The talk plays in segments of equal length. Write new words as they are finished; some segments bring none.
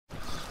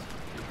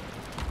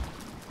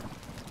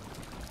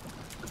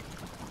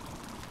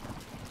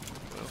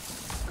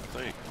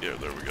think. Yeah,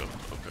 there we go.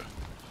 Okay.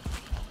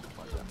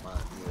 I got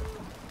mine yet.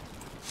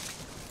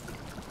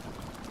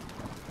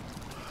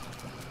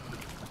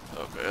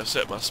 Okay, I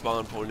set my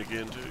spawn point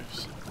again too.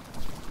 So.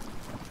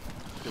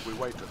 Did we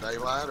wait till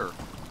daylight or?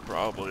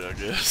 Probably, I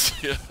guess.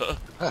 Yeah.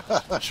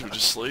 Should we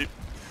just sleep?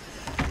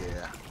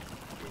 Yeah.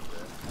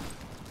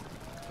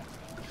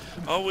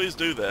 I always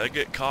do that. I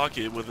get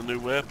cocky with a new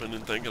weapon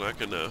and thinking I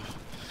can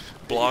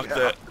block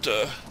that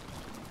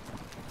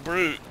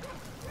brute.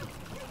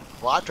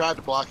 Well, I tried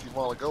to block you a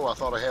while ago. I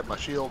thought I had my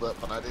shield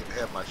up, and I didn't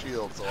have my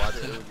shield, so I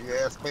didn't. When you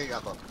asked me, I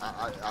thought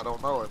I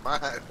don't know. It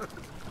might.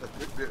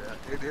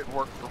 It didn't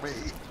work for me.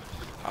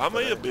 I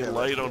may have been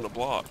late on the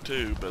block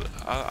too, but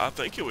I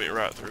think it went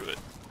right through it.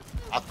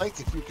 I think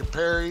if you can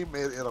parry him,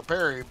 it'll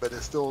parry him, but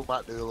it still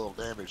might do a little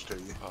damage to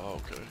you. Oh,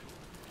 okay.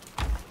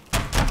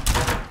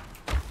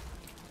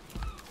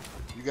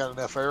 You got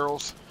enough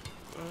arrows?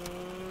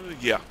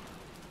 Yeah.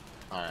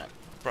 All right.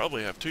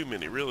 Probably have too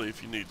many, really,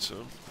 if you need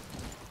some.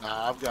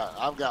 I've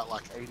got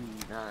like 89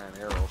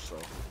 arrows, so.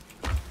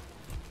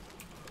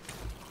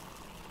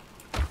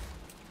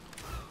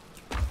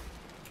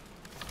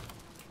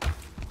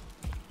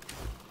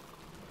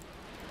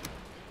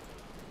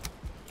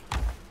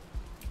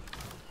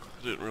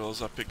 I didn't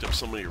realize I picked up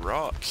so many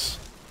rocks.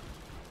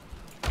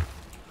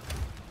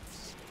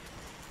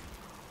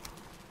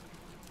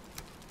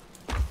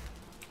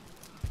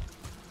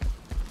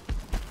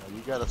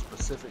 You got a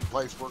specific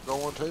place we're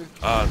going to?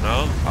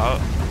 No.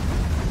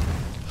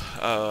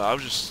 I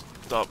just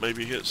thought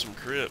maybe hit some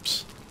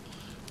crypts,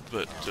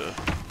 but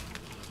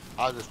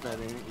I just meant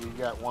you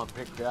got one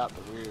picked out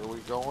that we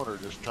going, or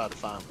just try to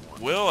find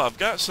one. well, I've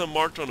got some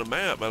marked on the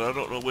map, but I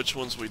don't know which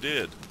ones we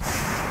did.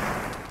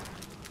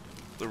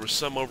 There was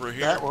some over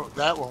here.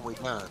 That one we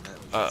done. That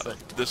was the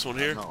second this one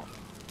here? No.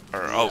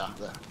 Or Yeah,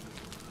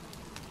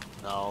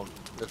 no,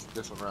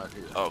 this one right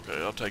here.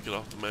 Okay, I'll take it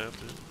off the map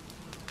then.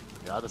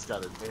 Yeah, I just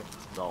got it.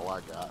 That's all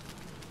I got.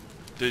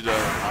 Did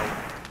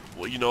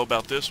well, you know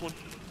about this one?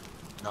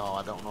 No,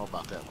 I don't know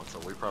about that one, so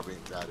we probably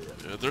ain't got it.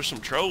 Yeah, there's some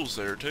trolls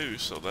there too,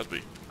 so that'd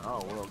be.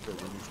 Oh, well,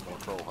 good. We need some more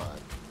troll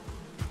hide.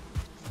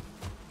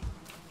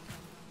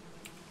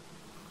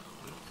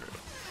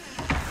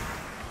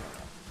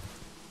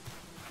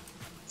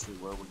 Let's see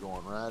where we're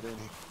going. Right in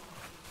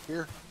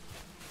here.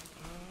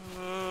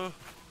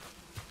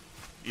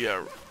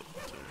 Yeah.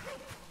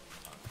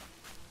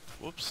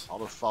 Whoops. I'll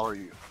just follow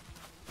you.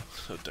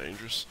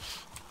 Dangerous.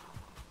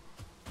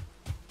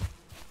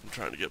 I'm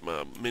trying to get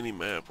my mini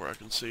map where I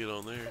can see it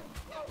on there.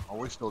 Oh,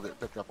 we still didn't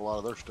pick up a lot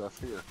of their stuff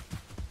here.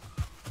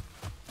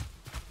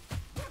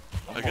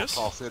 I guess.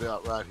 I'll toss it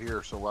out right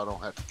here so I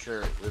don't have to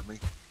carry it with me.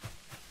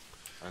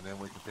 And then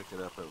we can pick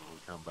it up as we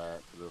come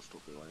back, because it'll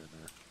still be laying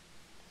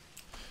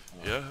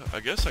there. Yeah,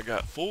 I guess I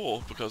got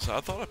full because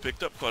I thought I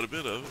picked up quite a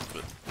bit of it,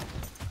 but.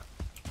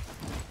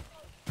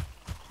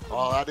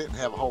 Oh, I didn't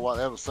have a whole lot.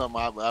 That was something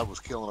I was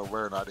killing over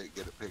there and I didn't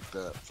get it picked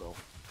up, so.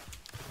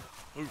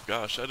 Oh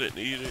gosh, I didn't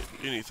eat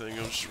anything.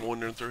 I was just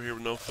wandering through here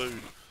with no food.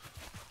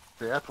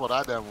 See, that's what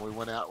I done when we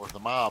went out with the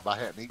mob. I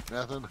hadn't eaten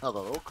nothing. I thought,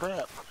 oh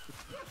crap.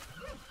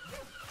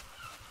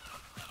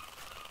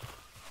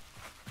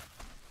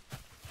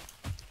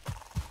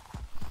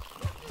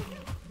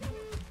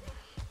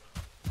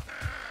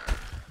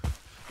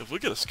 If we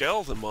get a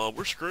skeleton mob,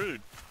 we're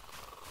screwed.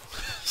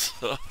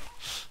 So.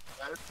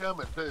 It's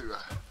coming too.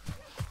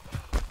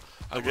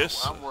 I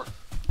guess.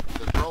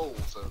 The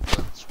trolls,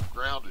 the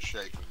ground is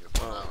shaking.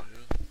 Yeah.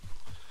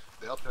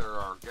 They'll tear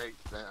our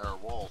gates, our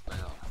walls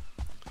down.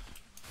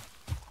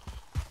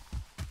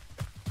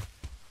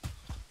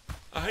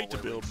 I hate to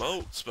build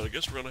moats, but I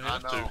guess we're gonna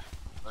have to. I know.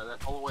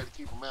 That's the only way to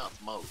keep them out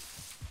is moat.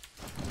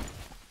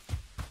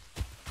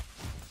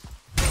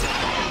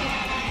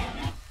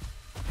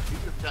 He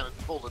just kind of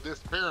pulled a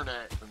disappearing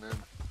axe, and then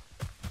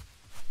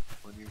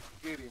when you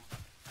hit him.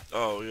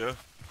 Oh yeah.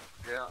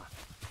 Yeah.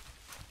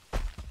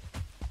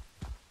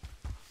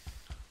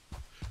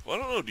 Well, I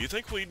don't know. Do you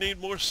think we need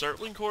more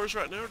circling cores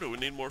right now, or do we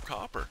need more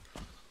copper?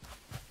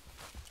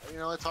 You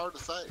know, it's hard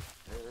to say.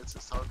 It's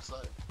just hard to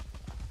say.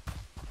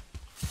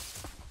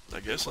 I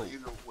guess. With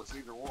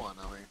either one.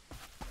 I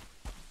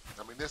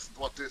mean, this is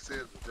what this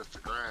is. Just a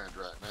grind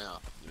right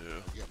now. Yeah.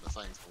 We're getting the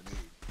things we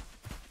need.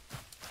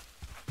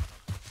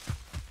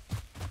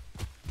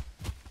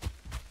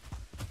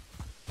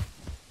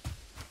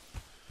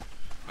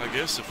 I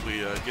guess if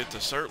we get the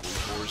circling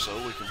cores,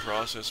 though, we can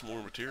process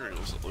more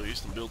materials at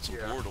least and build some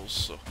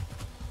portals.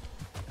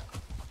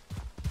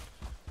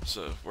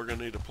 So we're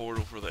gonna need a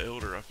portal for the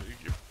Elder, I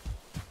figure.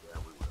 Yeah,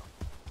 we will.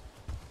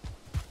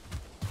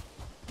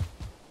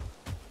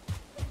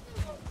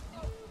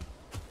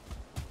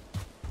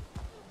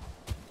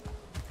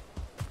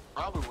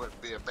 Probably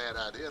wouldn't be a bad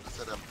idea to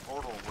set up a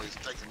portal where he's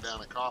taking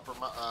down a copper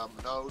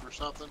node or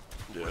something.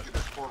 Yeah. We get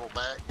this portal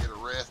back, get a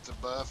rest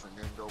and buff, and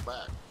then go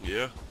back.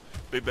 Yeah.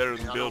 Be better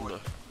than building a.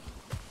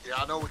 Yeah,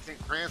 I know we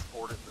can't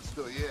transport it, but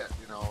still yet,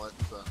 you know,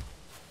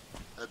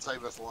 that'd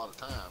save us a lot of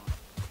time.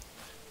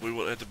 We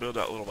wouldn't have to build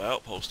that little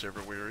outpost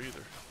everywhere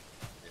either.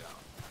 Yeah.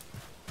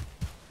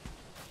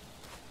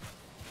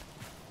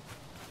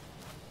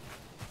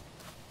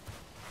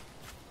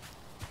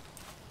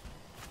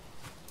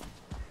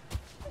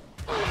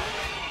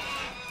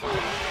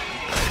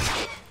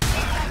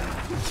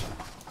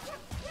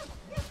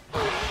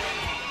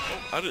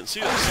 I didn't see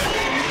that.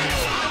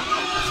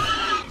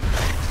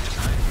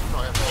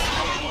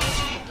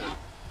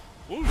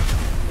 Woo!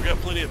 We got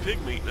plenty of pig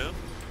meat now.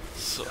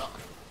 So. Yeah.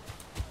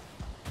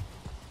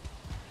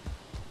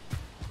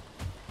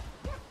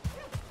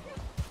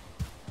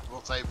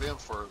 We'll save them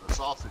for the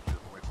sausages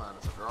when we find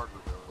us a Draugr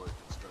village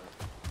and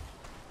stuff.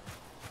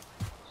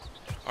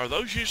 Are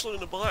those usually in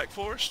the Black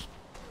Forest?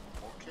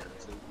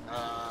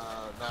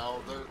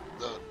 No, the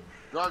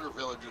Draugr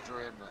villages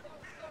are in the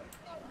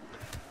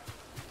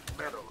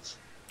meadows.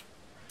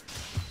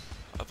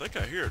 I think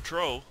I hear a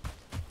troll.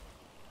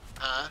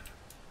 Huh?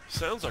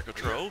 Sounds like a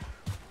troll.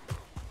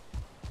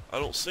 I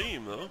don't see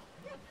him though.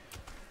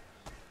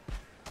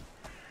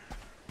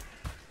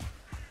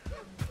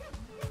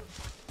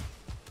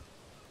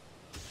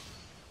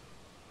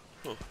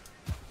 Huh.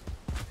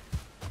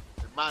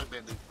 It might have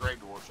been the Grey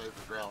Dwarfs they were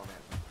growling at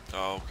me.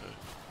 Oh, okay.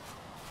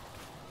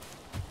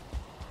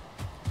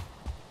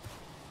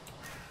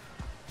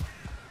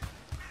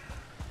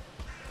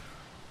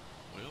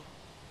 Well.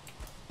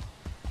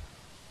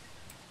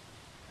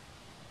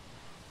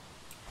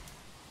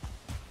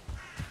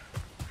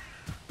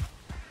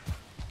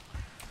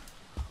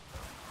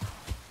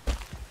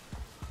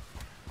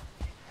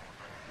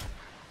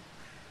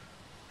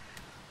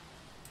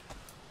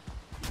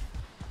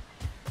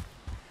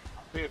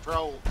 I see a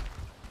troll.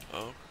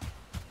 Oh.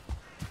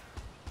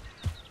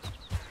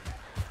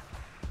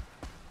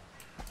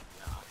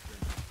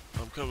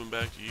 I'm coming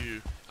back to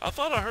you. I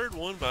thought I heard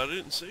one, but I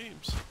didn't see him.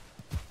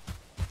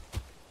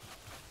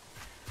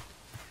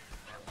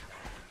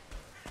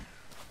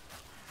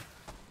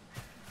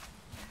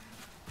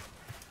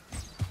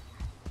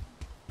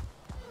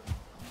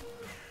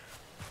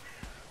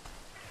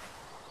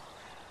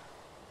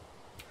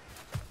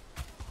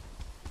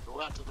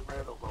 Go out to the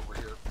meadows over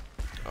here.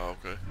 Oh,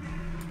 okay.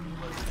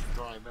 Let me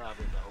dry him out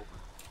in the open.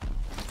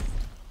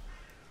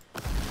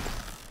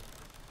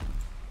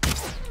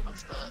 I'm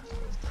stuck.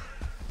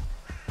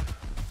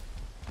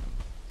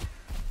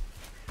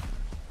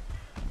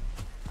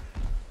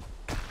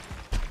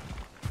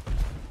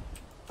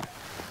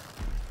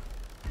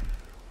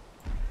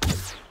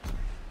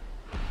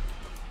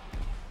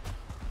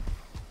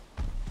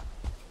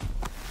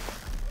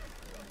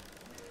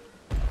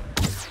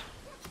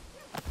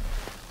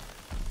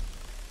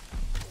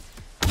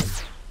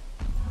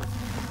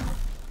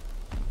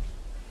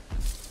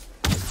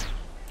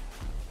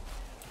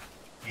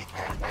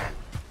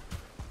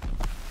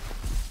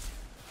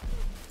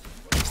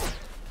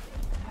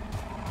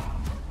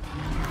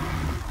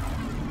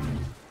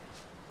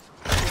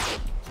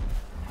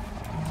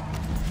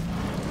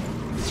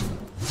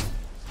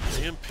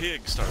 Them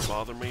pigs start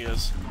bothering me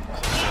as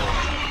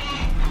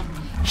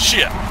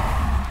shit.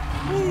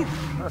 Woo.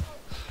 I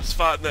was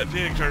fighting that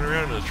pig, turning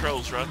around and the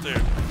troll's right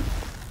there.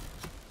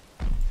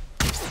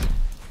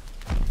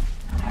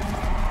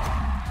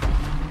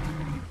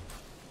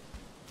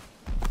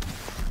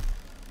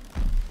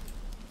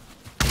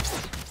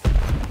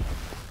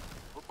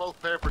 We're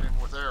both peppering him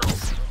with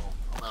arrows.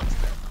 I'm out of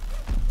stamina.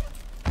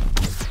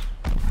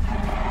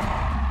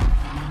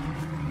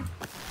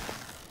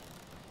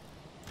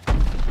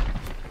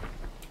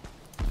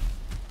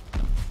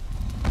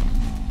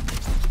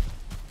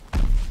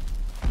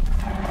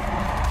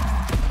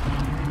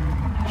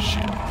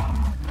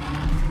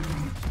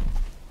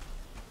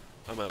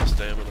 I'm out of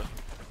stamina.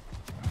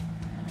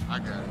 I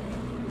got it.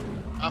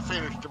 I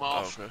finished him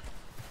off. Oh, okay.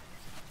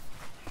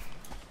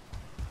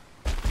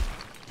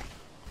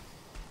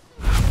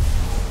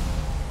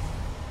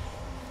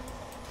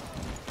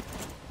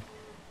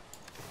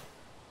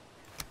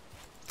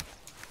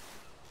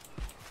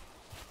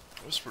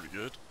 That's pretty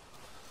good.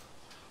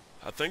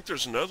 I think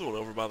there's another one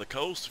over by the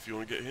coast if you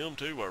want to get him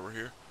too while we're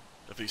here.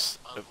 If he's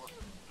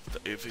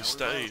if he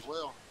stayed,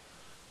 well.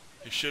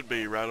 he should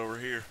be right over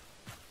here.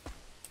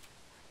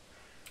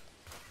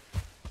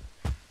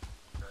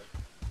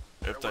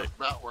 If That was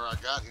about where I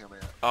got him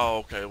at. Oh,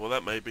 okay. Well,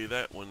 that may be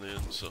that one then.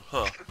 So,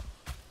 huh.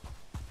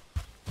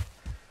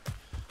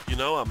 You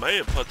know, I may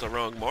have put the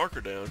wrong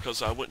marker down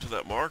because I went to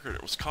that marker and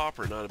it was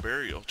copper, not a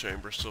burial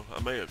chamber. So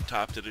I may have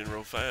typed it in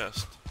real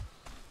fast.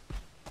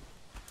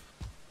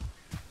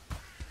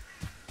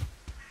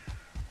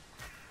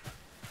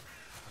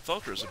 I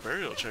thought there was a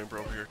burial chamber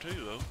over here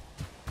too, though.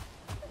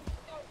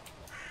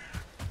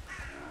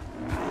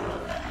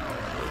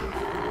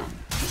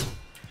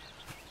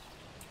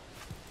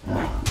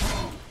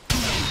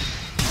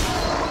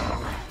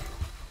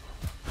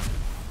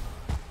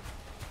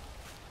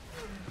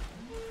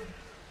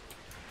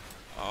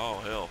 Oh,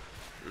 hell.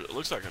 It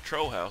looks like a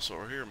troll house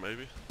over here,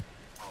 maybe.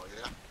 Oh,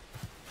 yeah?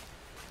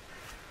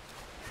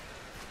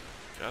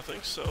 Yeah, I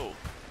think so.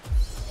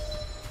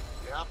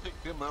 Yeah, I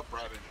picked him up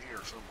right in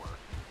here somewhere.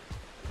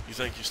 You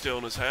think he's still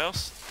in his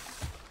house?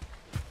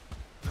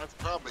 That's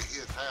probably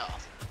his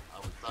house, I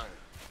would think.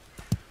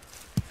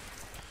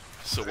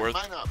 So It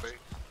might not be.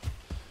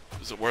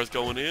 is it worth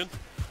going in?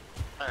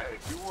 Hey,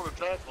 if you want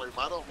to tackle him,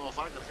 I don't know if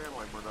I can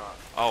handle him or not.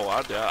 Oh,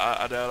 I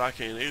doubt I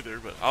can either,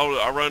 but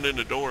I'll run in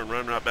the door and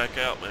run right back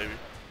out maybe.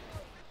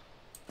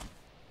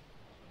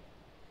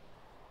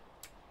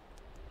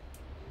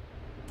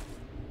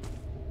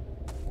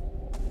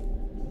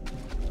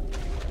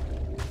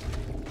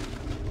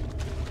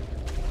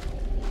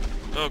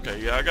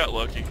 Okay, yeah, I got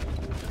lucky.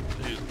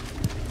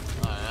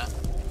 Alright.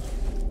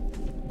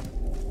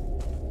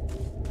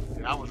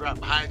 Yeah, I was right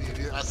behind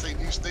you. I seen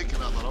you sneaking.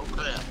 I thought, oh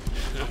crap.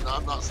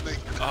 I'm not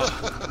sneaking.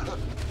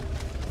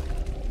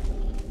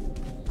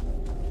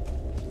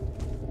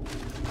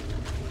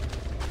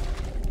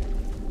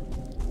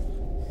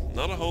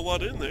 Not a whole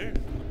lot in there.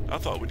 I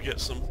thought we'd get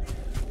some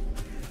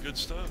good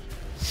stuff.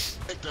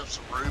 Picked up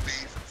some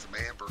rubies and some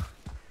amber.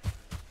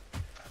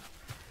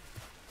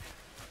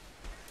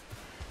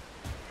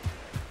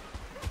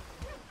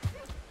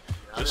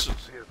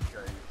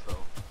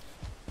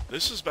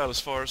 This is about as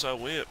far as I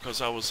went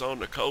because I was on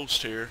the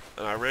coast here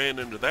and I ran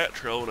into that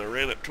trail and I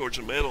ran up towards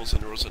the metals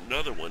and there was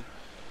another one.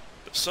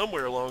 But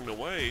somewhere along the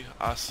way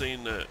I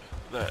seen that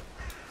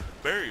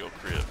burial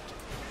crypt.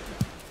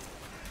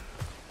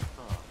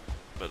 Huh.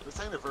 But this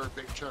ain't a very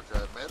big chunk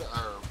of meadow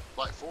or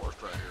black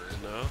forest right here, is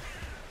it? No.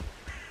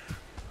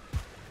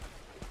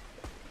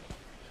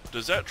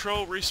 Does that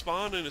troll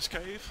respawn in his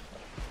cave?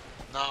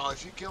 No,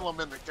 if you kill him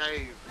in the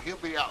cave, he'll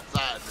be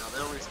outside now.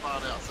 They'll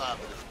respawn outside,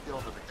 but if you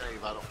kill him in the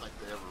cave, I don't think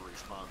they ever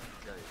respawn in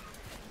the cave.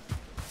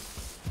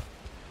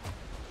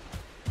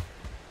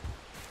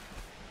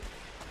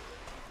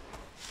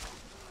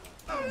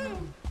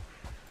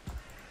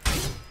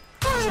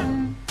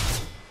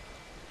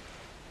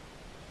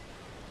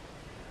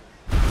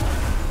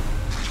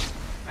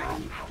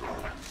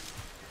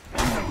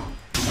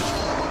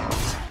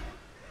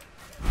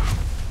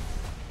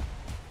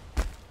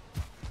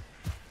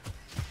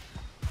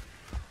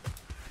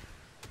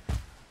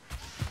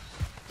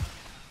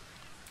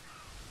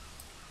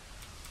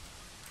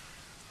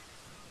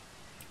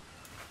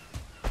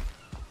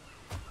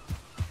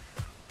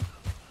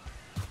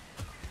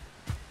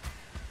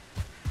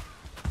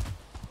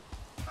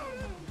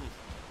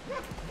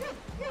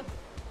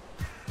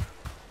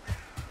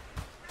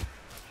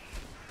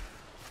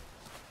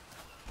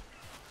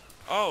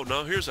 Oh,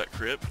 no, here's that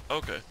crypt.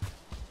 Okay.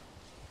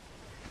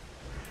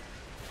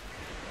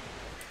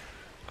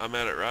 I'm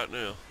at it right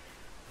now.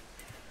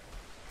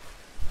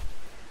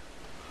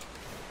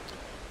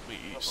 Let me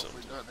eat something.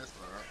 We've done this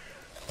one, right?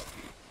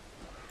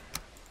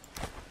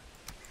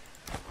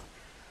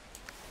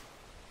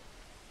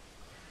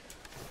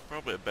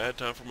 Probably a bad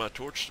time for my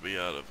torch to be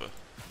out of a...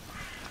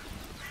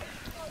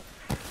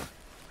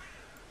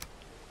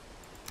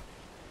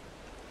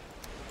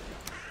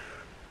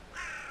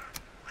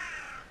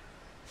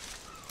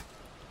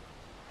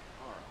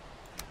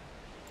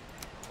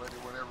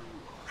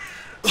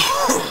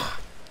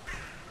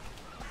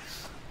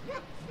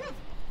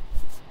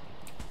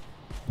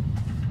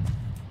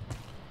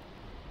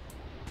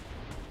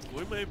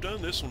 We may have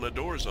done this when the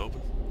door is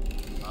open.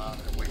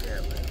 We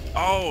have that.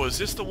 Oh, is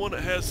this the one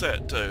that has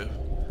that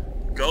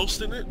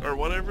ghost in it or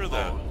whatever?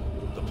 The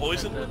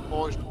poison? That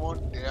poison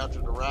one? Yeah, to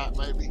the right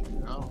maybe.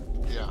 No?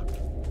 Yeah.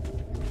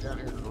 Down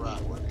here to the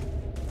right, wasn't he?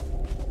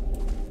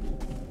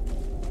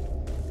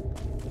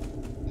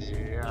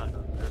 Yeah,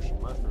 there's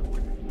some mustard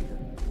we need to get.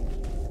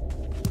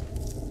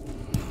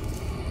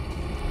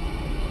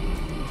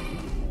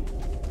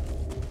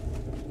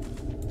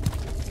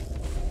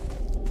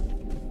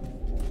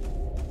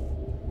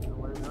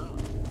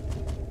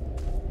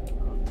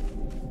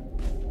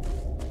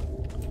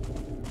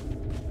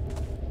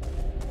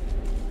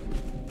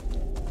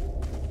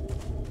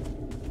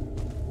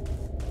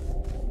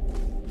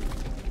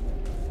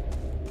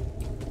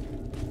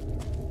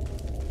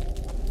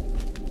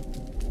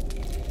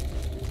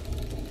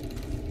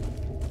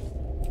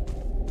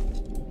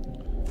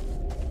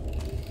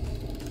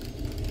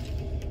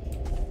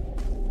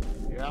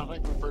 I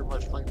think we pretty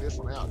much cleaned this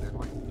one out, didn't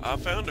we? I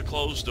found a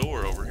closed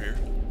door over here.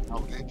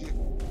 Oh, did you?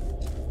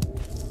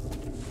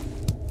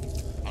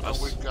 I know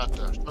we've got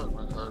the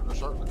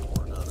certain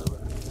corners out of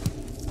it.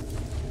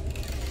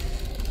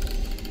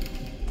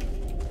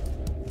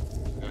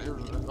 Yeah,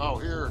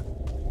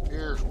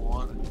 here's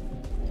one.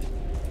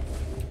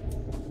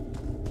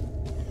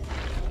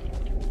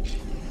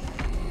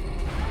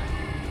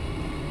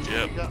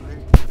 Yep.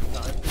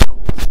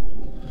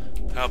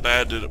 How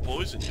bad did it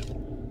poison you?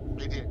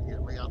 He didn't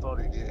get me. I thought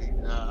he did.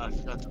 I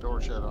got the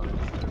door shut on it.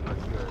 It's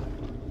pretty good.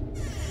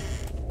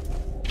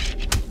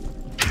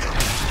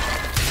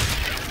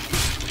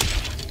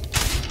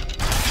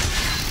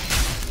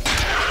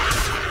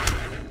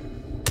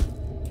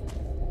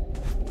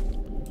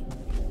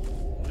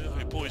 Well,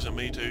 he poisoned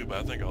me too, but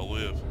I think I'll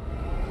live.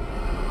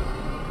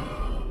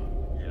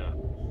 Yeah.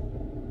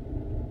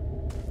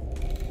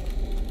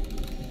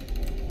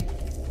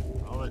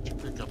 I'll let you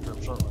pick up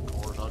them certain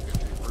cores. I'll get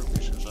these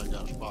rubies since I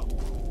got a spot.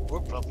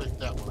 Whoops, I picked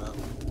that one up.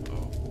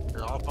 Oh.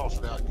 Here, I'll toss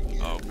it out and get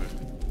it. Oh, okay.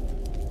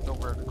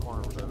 Over in the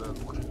corner with that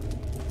other one.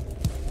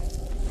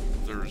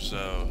 There's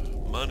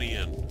money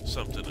and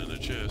something in the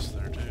chest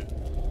there too.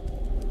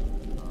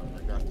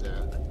 I got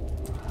that.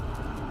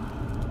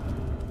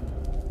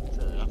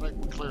 Okay, I think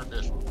we cleared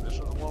this one. This is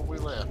the one we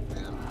left,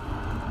 man.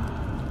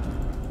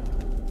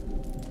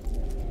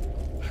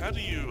 How do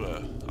you,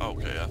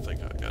 okay, I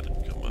think I got it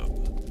to come up.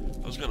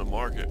 I was gonna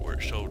mark it where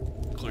it showed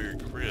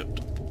cleared crypt.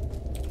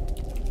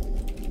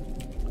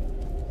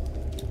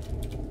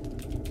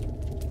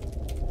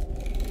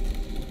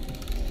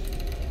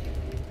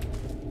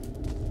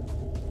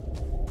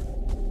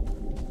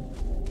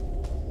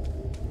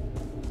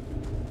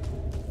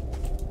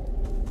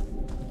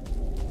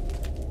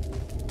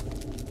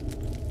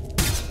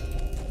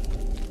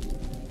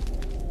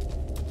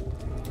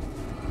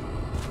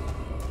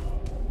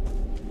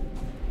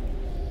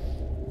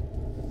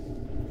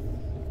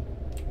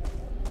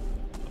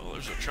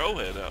 there's a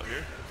trailhead out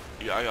here.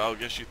 Yeah, I'll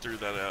guess you threw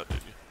that out,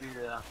 didn't you?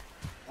 Yeah.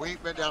 We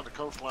ain't been down the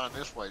coastline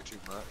this way too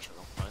much, I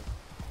don't think.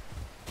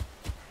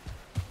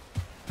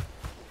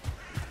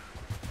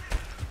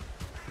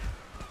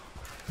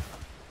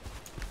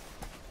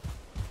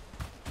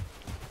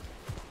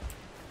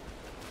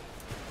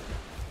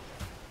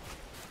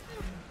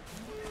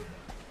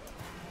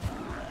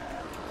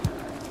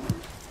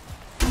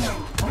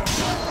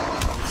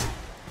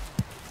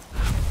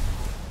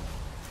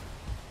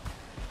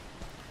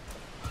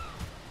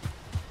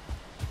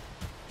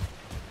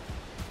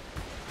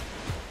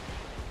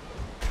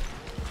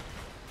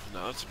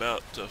 No, it's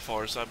about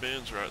far as I've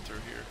been's right through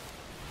here.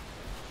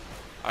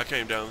 I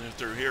came down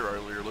through here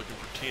earlier looking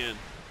for 10.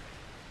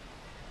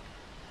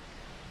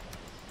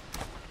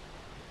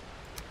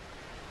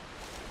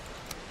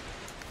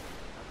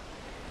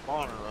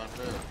 Spawner right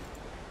there.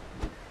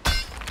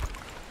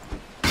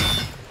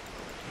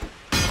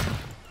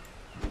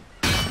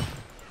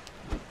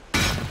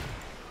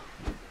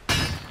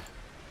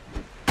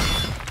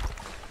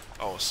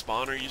 Oh, a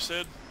spawner you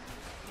said?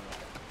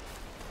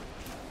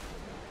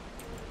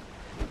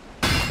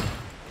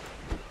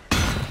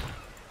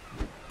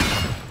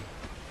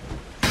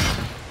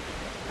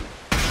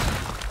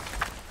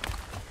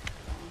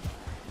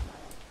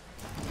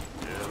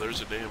 Yeah,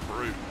 there's a damn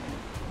brute.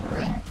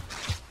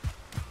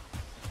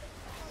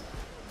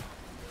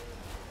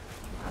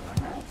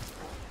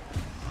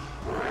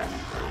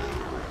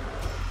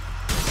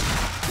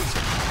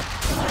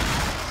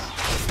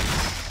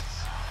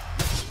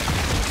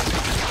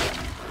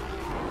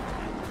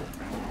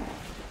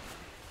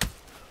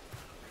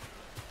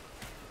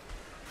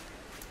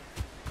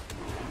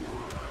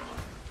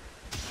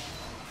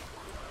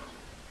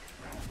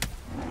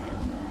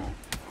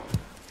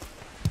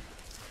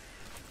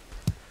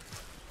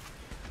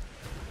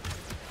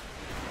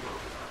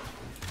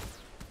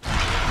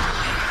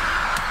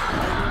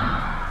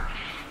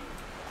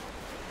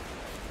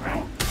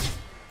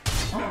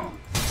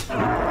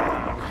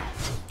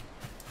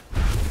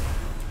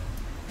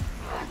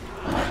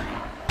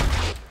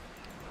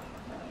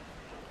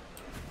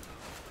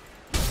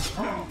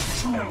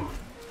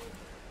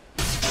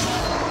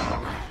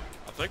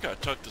 I think I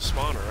took the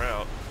spawner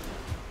out.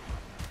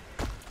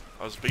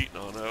 I was beating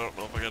on it. I don't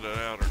know if I got it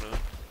out or not.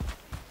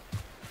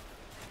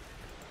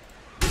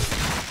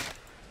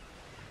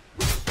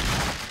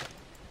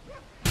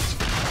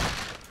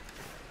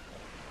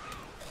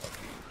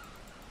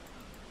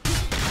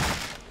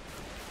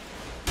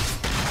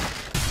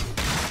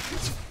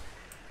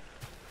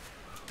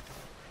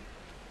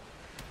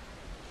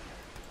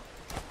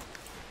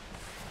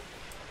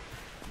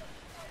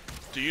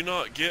 Do you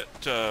not get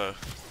the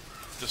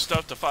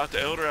stuff to fight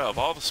the Elder out of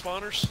all the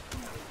spawners?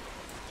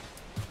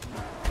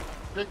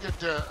 Did get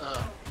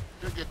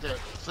that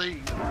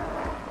seed.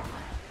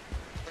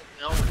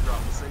 They always drop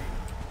a seed.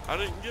 I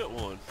didn't get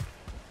one.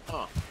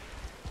 Huh.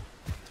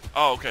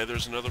 Oh, okay,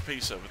 there's another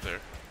piece of it there.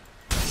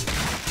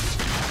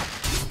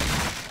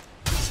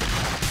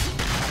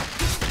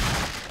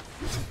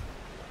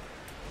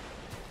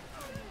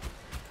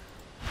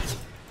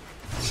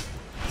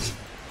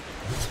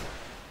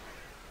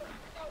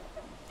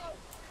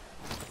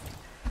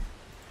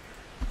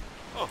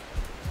 Oh.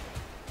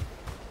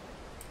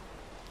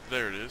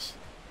 There it is.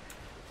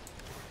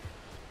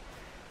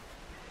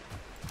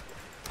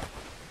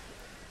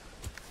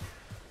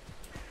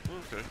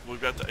 Okay,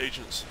 we've got the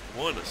agents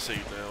one a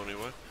seed now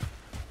anyway.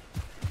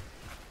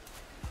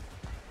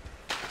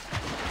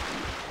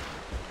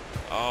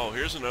 Oh,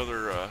 here's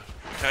another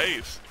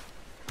cave.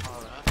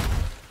 All right.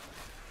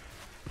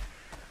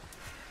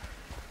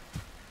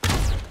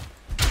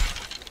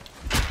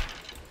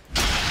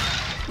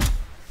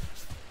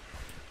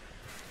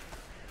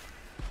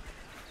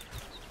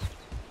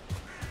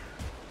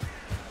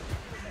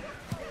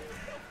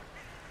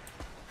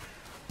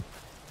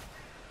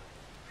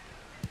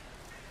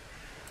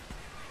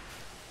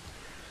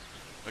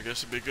 I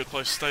guess it'd be a good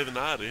place to stay the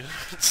night in.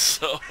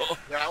 So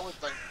Yeah, I would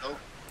think so.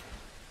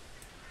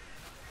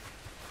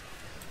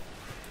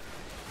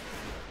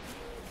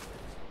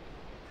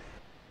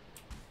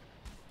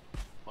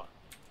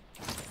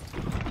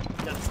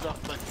 Got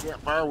stuff like that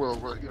fire will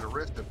get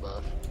arrested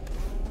buff.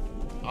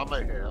 I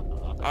may have.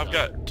 I've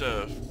got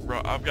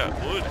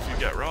wood if you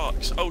got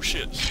rocks. Oh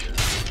shit.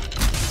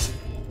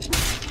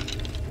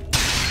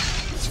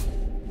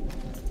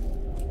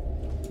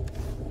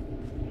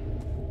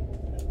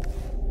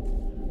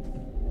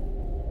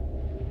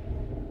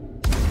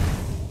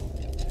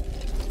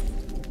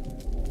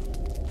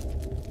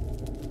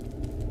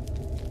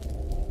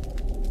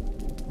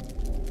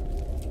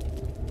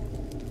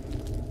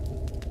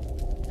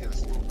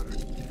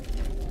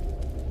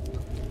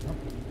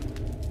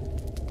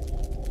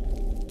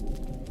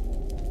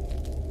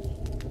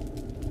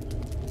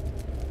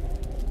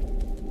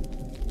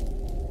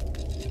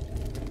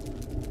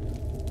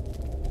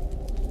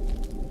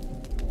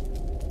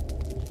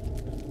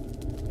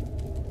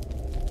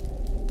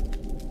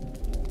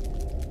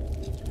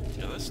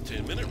 Yeah, that's a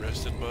 10-minute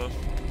resting buff.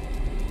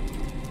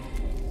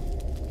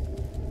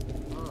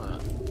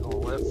 Alright,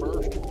 going left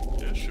first.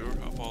 Yeah, sure.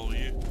 I'll follow Well,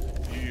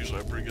 you usually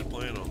have a pretty good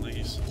plan on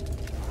these.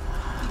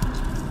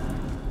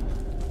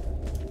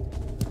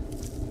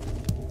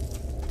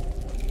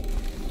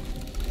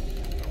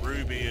 A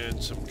ruby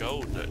and some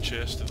gold in that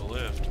chest to the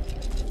left.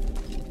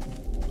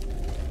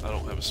 I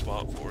don't have a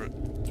spot for it.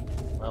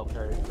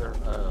 Okay, there,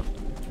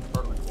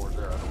 partly towards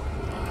there, I don't know.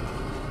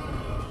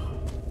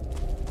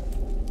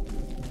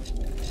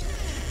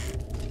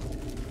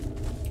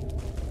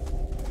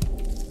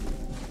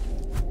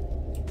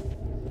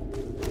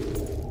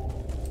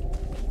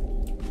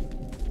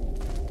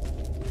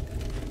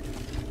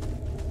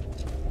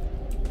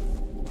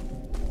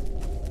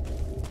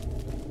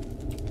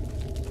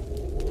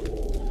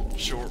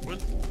 Short one?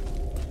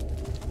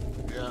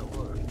 Yeah, it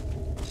was.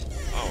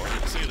 Oh, I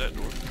didn't see that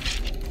door.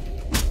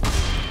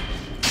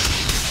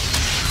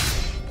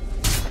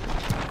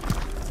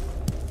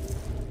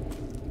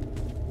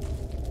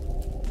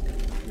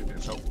 Get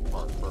this open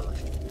part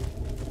first.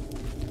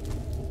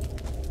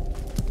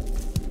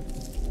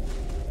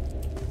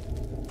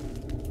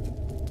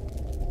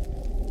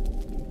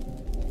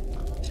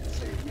 Let's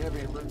see, do you have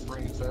any room for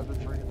any feathers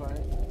or anything?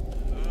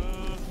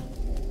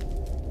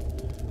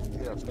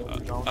 Yeah,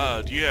 feathers on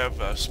it. Do you have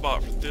a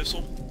spot for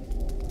thistle?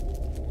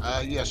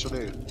 Yes, I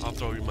do. I'll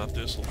throw you my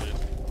thistle, man.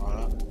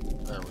 Alright.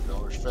 There we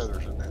go. There's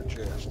feathers in that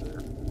chest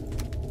there.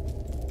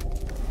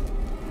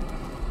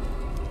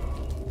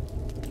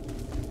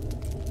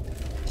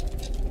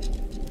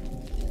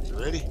 You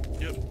ready?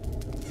 Yep.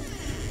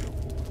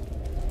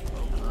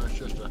 It's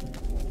just a...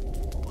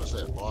 What's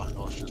that block?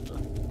 Oh, it's just a...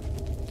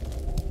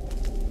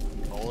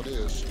 All it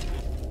is.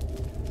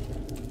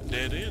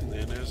 Dead end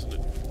then, isn't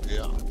it?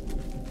 Yeah.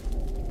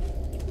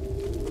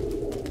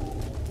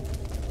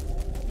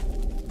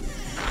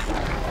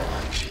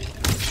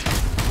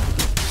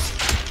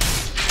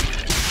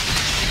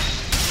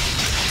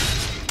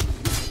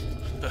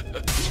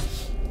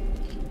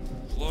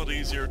 A lot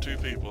easier two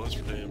people, that's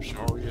for damn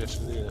sure. Oh, yes,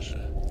 it is.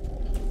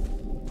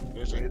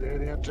 Is it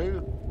dead end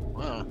too?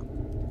 Wow.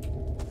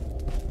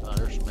 Oh,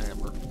 there's some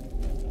amber.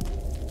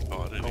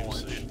 Oh, I didn't even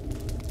Coins. see it.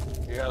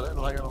 Yeah, they're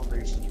laying on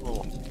these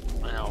little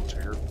mounds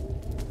here.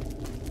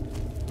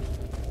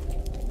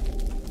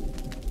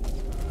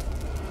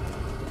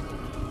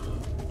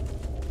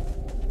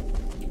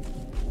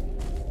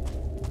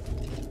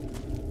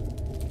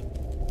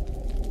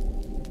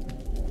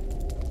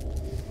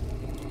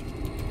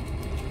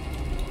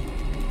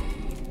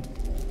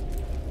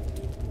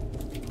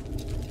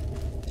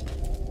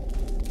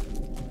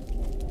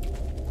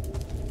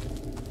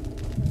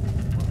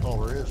 That's all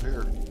there is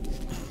here.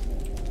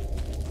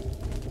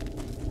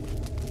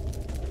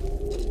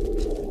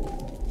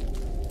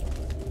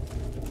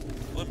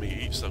 Let me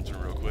eat something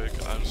real quick.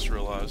 I just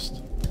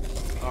realized.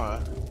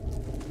 Alright.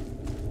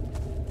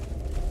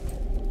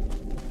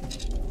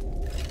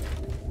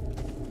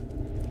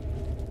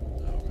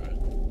 Okay.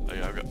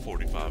 Hey, I've got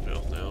 45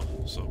 health now,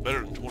 so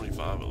better than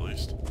 25 at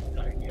least.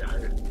 Yeah.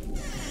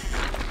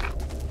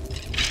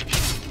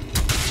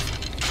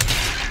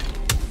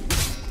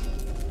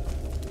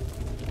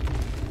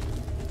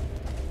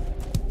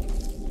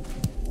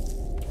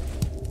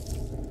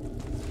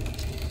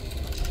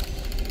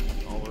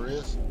 All there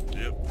is?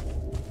 Yep.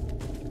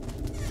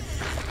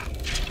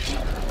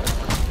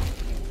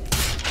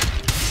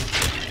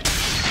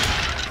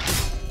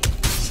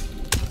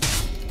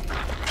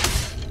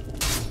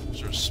 Is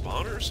there a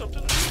spawner or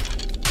something?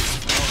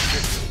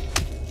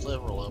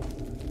 Several of them.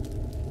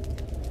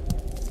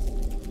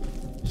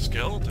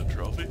 Skeleton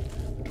trophy.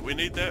 Do we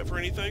need that for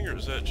anything, or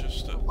is that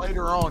just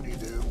Later on you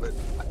do, but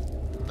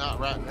not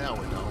right now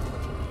we don't.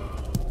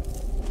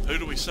 who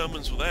do we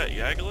summons with that?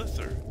 Yagalith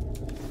or?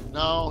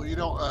 No, you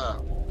don't,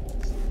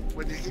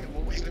 when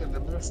we get into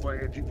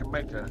Mistlands, you can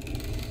make a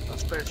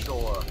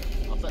special,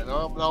 I think,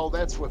 no,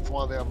 that's with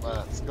one of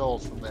them,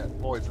 skulls from that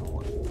poison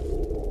one.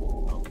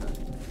 Okay,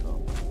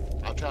 so,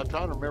 I'm trying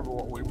to remember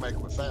what we make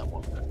with that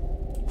one.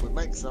 We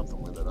make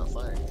something with it, I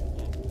think.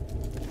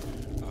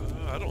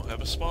 I don't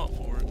have a spot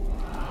for it.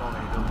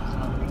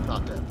 It's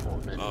not that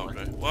important anyway. Oh,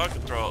 okay. Well, I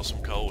can throw out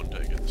some coal and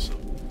take it. So,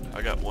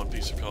 I got one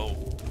piece of coal.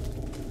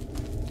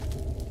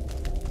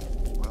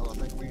 Well, I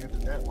think we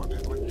ended that one,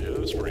 didn't we? Yeah,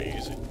 that's pretty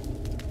easy.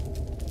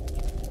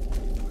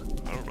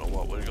 I don't know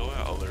what way to go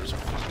out. Oh, there's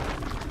one.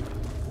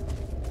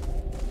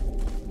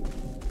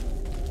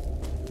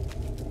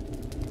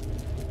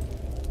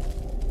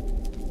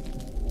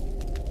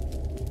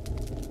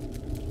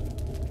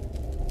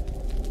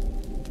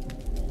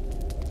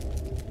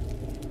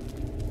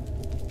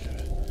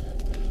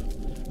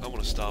 I'm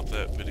gonna stop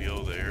that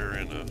video there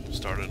and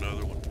start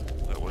another one.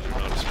 That way they're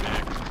not as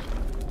big.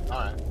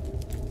 Alright.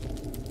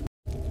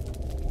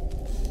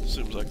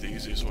 Seems like the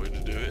easiest way to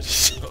do it.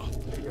 So.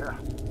 Yeah.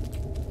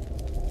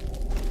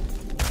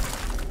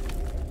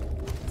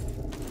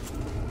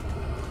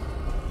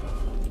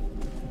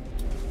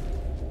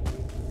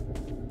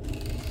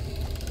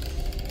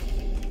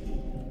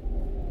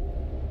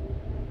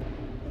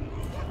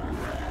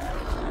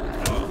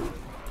 Well,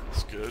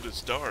 it's good.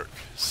 It's dark.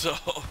 So.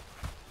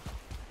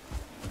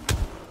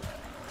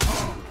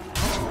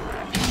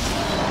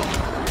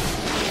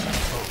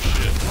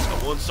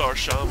 1-star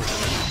shaman.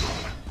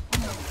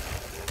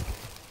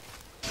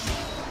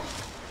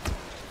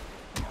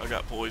 I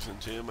got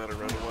poisoned, Tim. Had to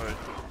run away.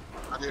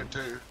 I did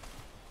too.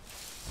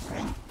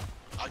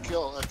 I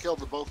killed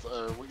the both.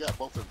 We got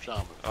both of them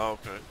shamans. Oh,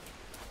 okay.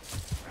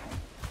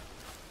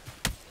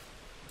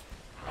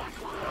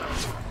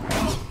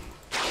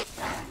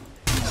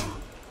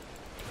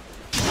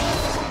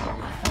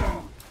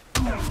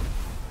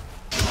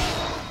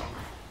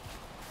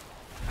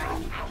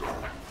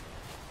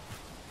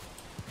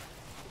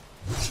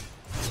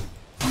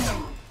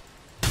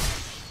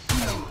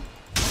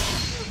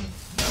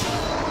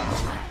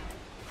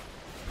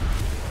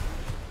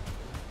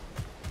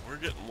 We're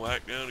getting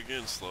whacked down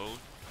again slowly.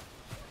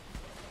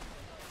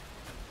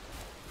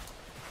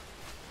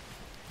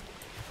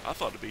 I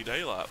thought it'd be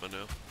daylight by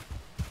now.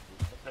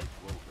 That takes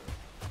a little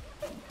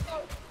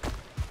bit.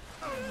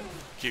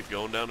 Keep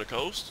going down the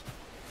coast.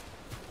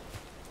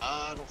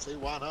 I don't see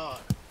why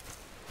not.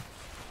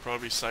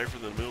 Probably safer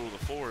than the middle of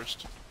the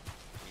forest.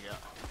 Yeah.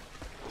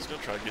 Let's go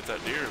try to get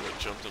that deer that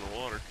jumped in the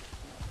water.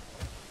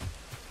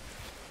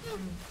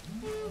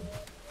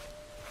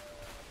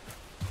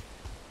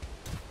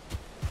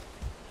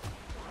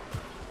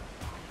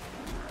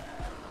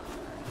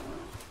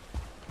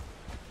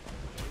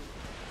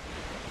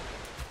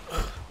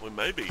 We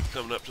may be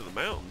coming up to the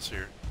mountains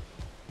here.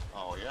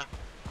 Oh yeah.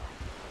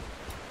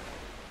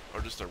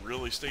 Or just a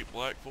really steep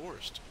black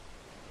forest.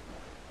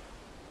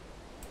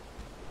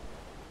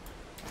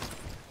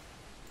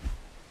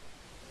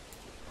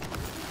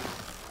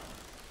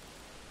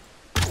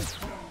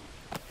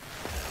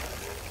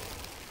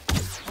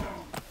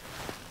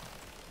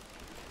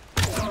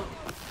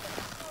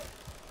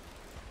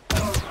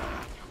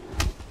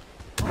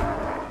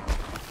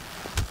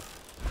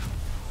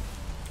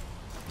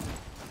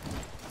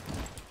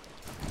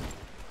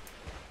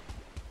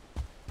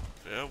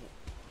 Yeah,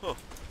 huh.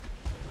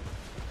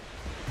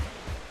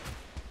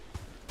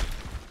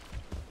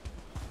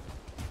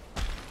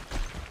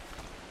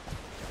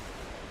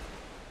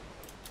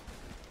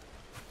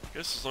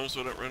 Guess as long as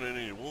we don't run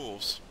into any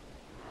wolves.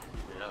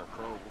 Yeah,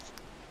 crows.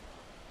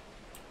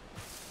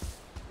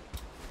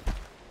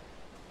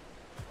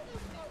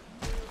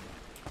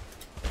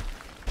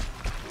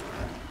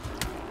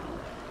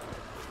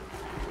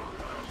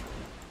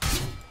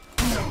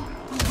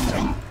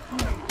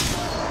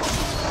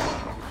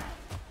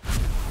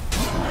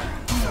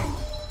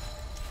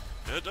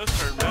 Yeah, it does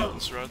turn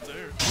mountains right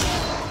there.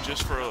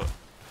 Just for a...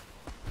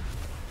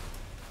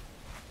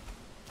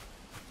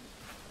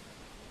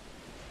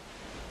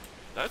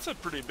 That's a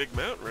pretty big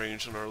mountain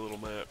range on our little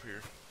map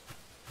here.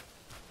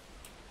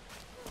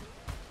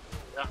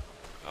 Yeah.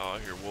 Oh, I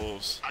hear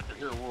wolves. I can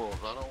hear wolves.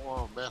 I don't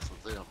want to mess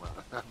with them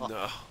right now.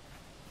 No.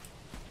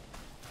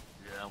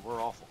 Yeah,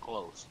 we're awful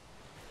close.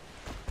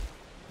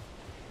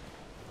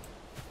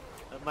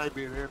 That may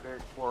be an end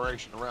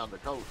exploration around the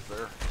coast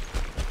there.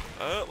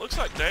 It looks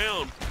like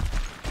down.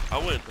 I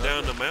went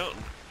down the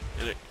mountain,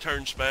 and it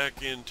turns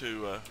back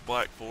into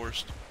black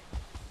forest.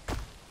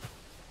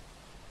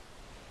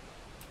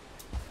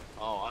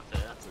 Oh,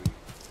 okay, I see.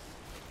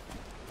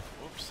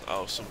 Whoops.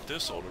 Oh, some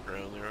thistle on the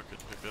ground there I could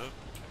pick up.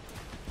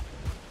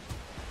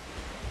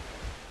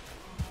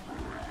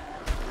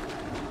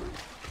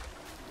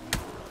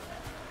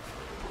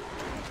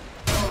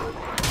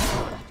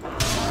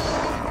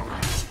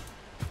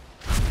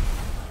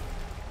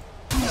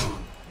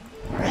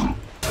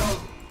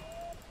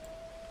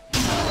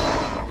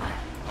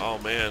 Oh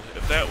man,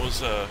 if that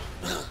was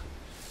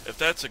if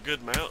that's a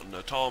good mountain,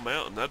 a tall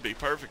mountain, that'd be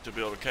perfect to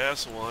build a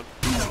castle on.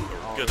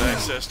 Or good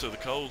access to the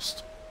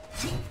coast.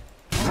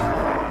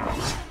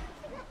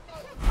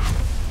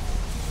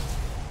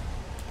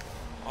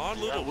 Odd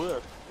little.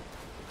 wood.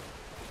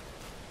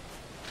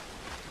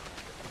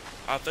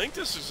 I think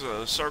this is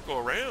a circle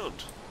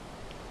around.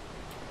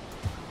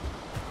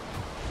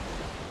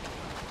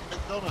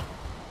 It's gonna.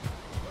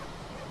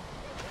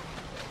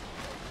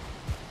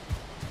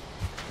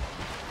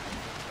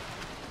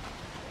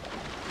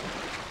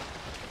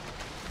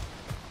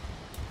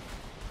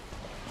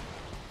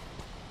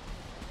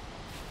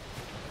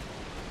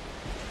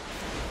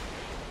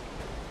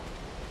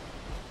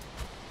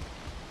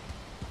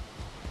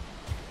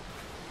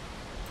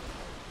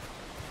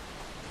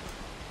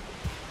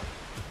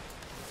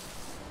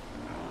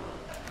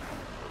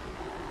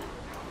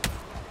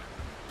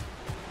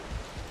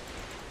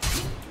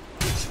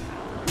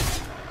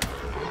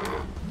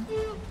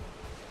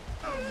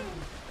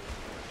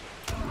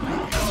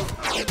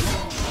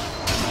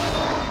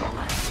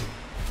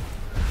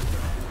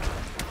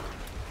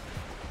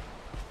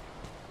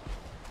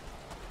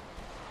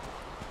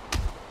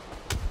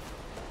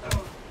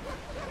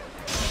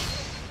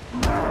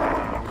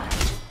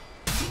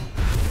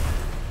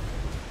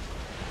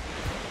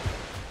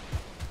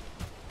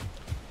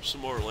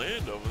 Some more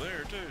land over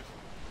there too.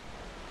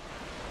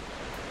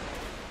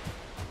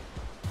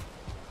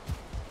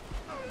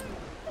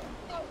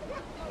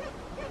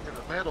 And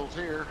the metals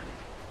here.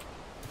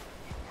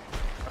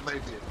 I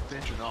made the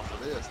extension off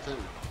of this too.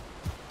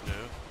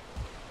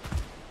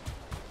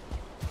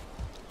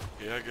 Yeah.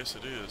 Yeah, I guess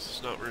it is.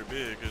 It's not very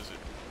big, is it?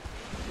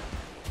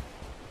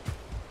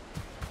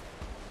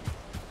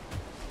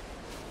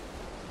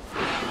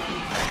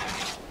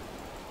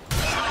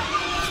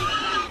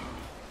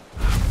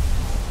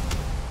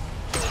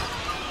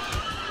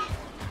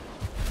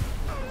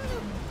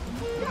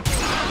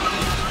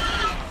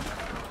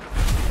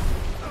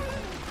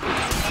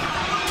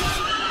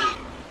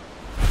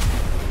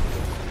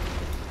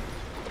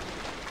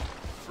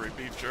 Free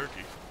beef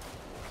jerky.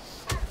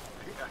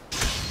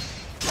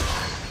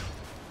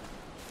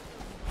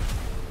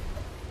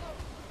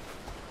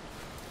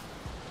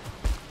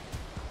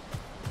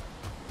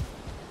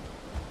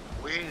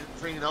 We ain't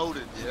seen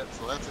Odin yet,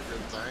 so that's a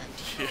good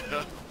thing.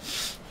 Yeah.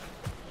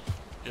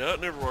 Yeah,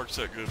 it never works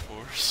that good for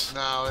us.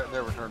 No, it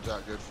never turns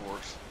out good for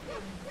us.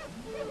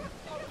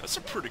 That's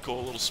a pretty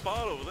cool little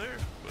spot over there.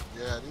 But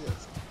Yeah, it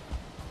is.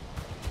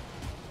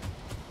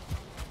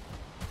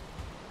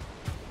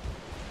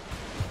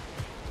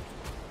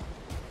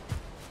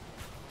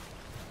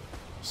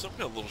 some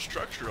kind of little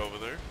structure over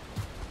there.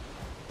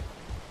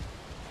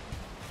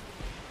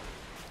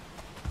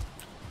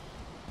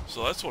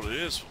 So that's what it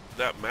is.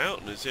 That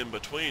mountain is in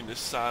between this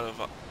side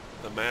of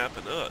the map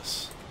and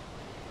us.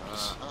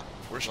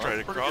 We're straight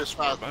across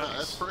from our base.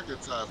 That's a pretty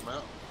good sized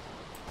mountain.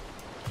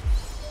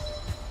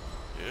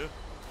 Yeah.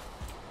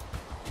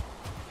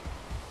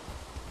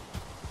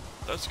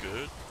 That's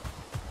good.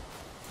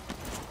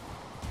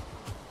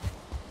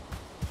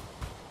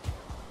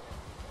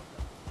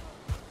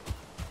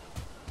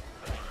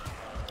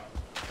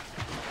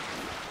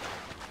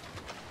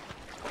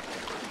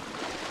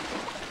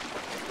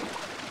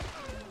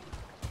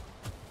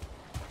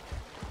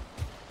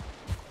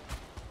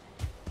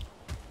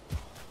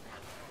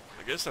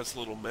 I guess that's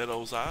Little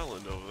Meadows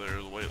Island over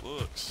there, the way it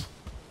looks.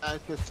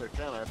 It's just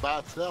kind of by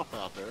itself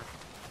out there.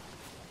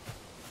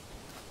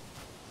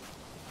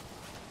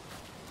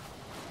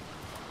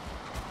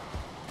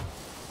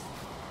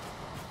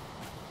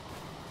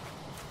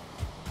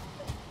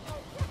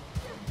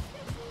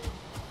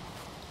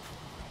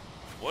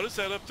 What is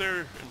that up there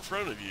in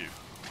front of you?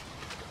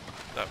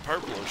 That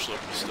purplish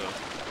looking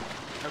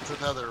stuff. That's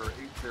another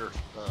ether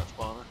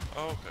spawner.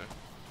 Oh, okay.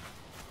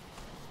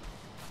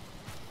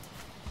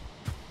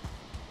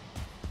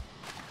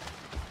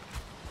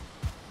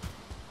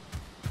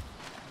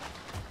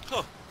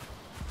 Huh.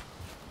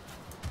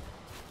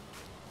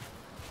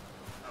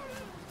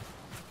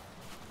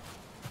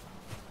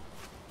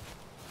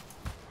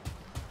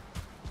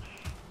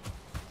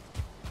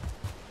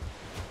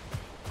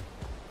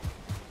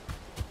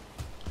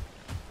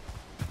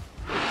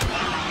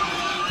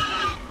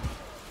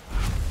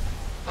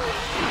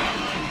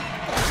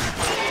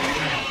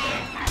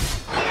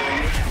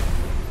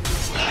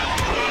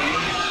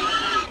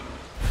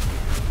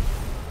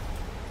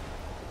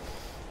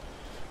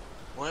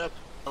 Well,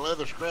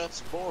 leather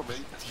scraps and boar meat.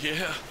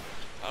 Yeah.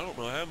 I don't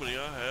know how many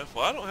I have.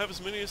 Well, I don't have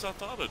as many as I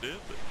thought I did,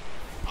 but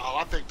Oh,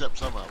 I picked up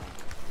some of them.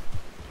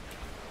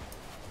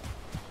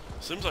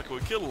 seems like we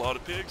killed a lot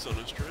of pigs on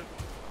this trip.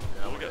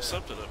 Yeah, We got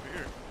something up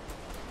here.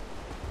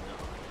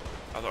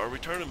 Are we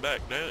turning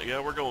back down? Yeah,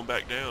 we're going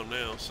back down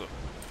now, so.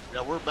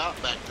 Yeah, we're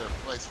about back to the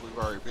place we've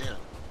already been.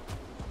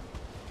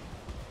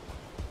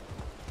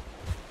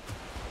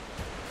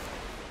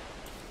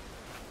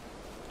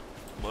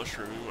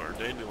 Mushroom or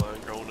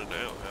dandelion growing in the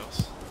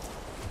outhouse.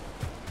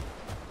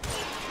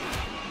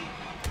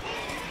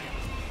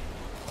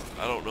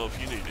 I don't know if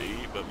you need to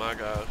eat, but my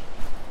God,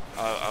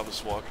 I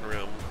was walking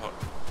around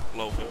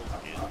low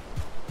health again.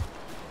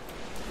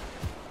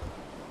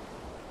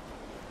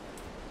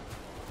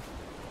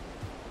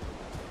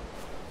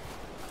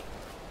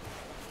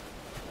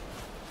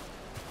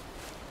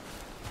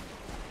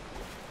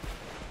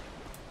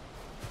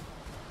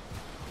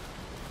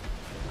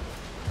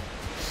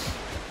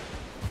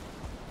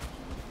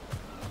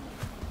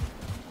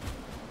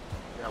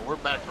 Yeah, we're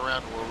back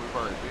around to where we've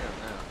already been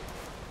now.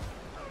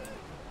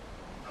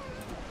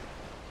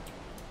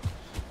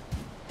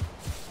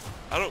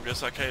 I don't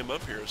guess I came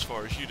up here as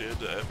far as you did.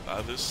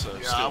 This Yeah,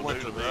 I still went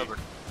new to to the me. other.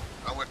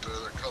 I went to the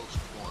other coast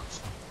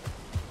once.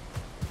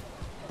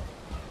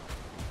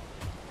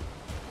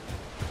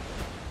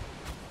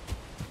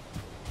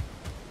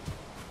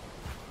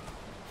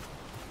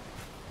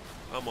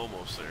 I'm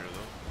almost there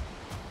though.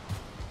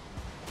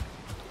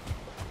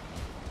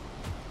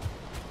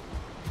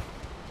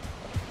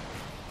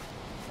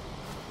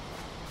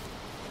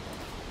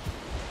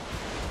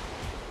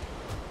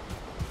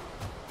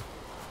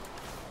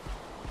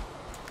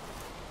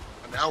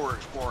 And now we're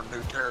exploring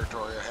new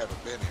territory I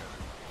haven't been in.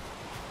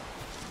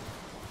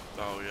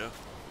 Oh yeah.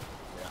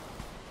 Yeah.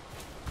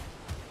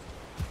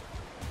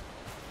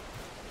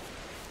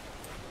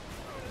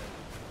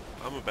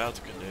 I'm about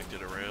to connect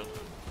it around.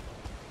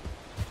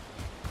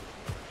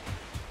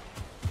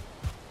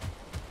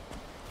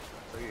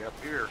 See up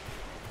here,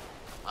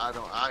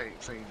 I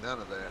ain't seen none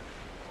of that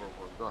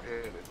where we're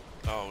headed.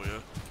 Oh yeah.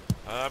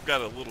 I've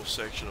got a little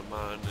section of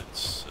mine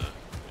that's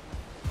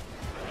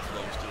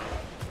close to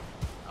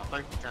it. I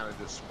think we kind of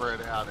just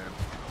spread out and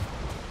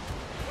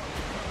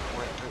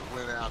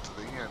went out to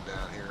the end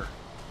down here.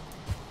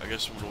 I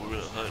guess when we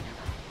went hunting.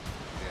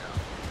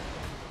 Yeah.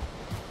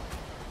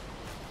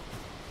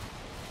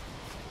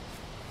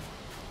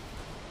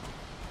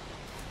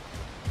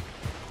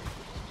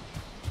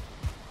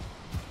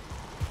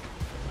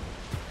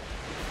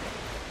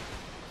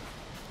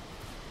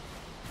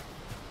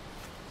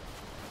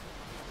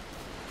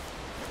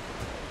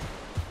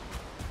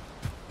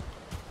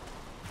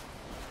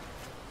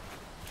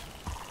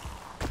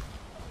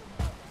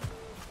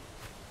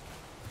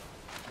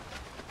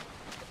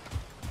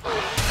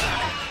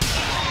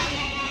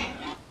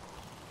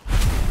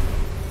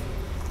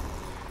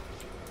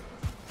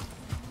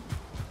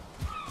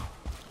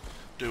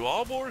 Do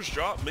all boars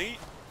drop meat?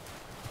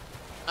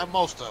 And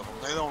most of them,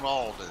 they don't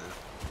all do.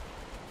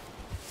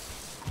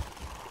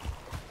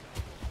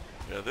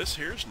 Yeah, this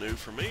here's new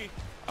for me.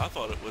 I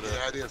thought it would have.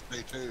 Yeah, it is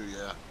me too,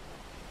 yeah.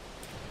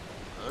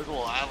 There's a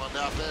little island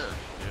out there.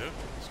 Yeah,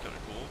 it's kind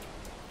of cool.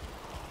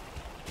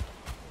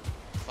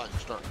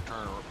 Thing's starting to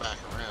turn back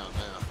around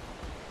now.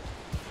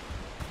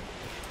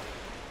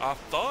 I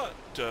thought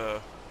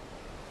the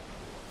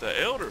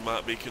elder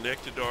might be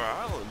connected to our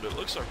island, but it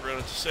looks like we're going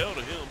to have to sail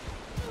to him.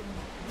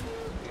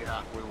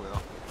 Yeah, we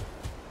will.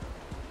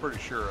 Pretty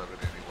sure of it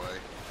anyway.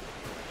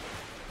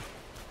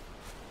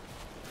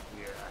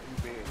 Yeah,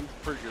 he's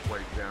a pretty good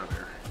ways down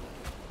there.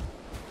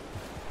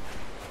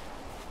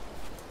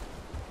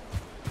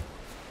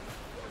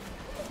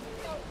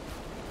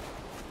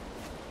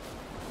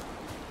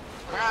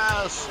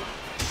 Guys!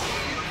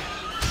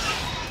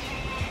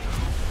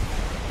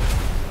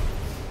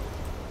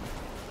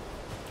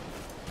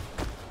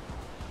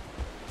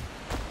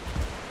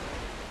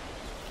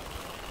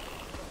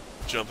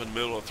 Jump in the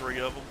middle of 3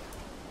 of them.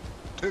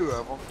 2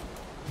 of them.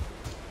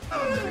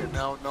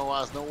 No,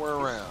 I was nowhere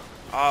around.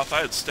 Ah, if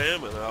I had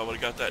stamina, I would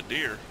have got that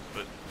deer.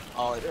 But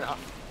Oh yeah.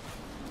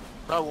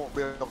 Probably won't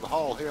be able to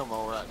haul him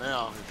though right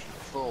now if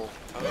she's full.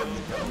 I don't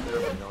think that'll do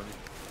anything on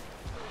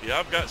you. yeah,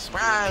 I've got some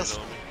deer Surprise!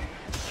 meat on me.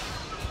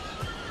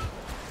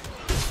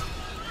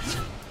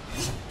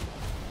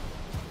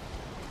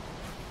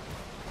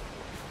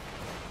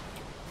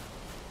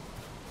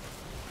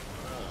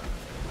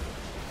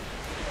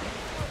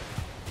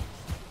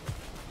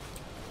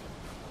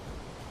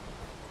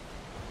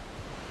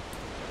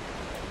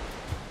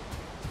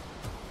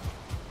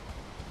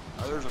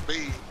 Oh, there's a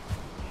bee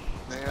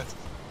nest.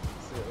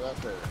 See it right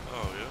there.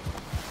 Oh, yeah.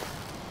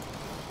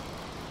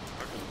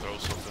 I can throw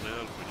something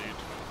out if we need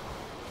to.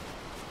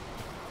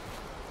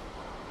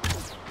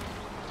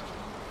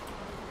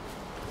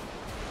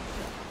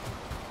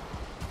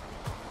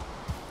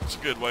 It's a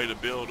good way to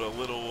build a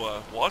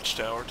little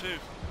watchtower, too.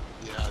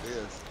 Yeah, it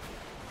is.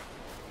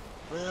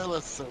 Well,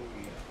 let's see.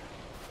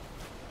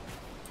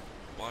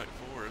 Black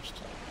Forest.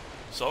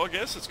 So I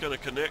guess it's going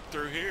to connect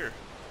through here.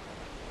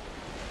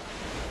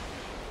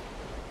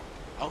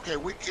 Okay,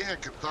 we can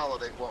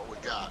consolidate what we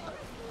got.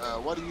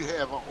 What do you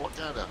have? What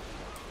kind of?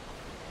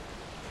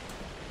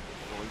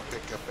 Well, we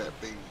pick up that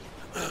bee.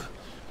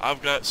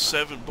 I've got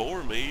 7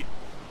 boar meat,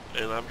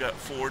 and I've got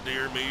 4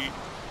 deer meat,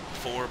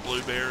 4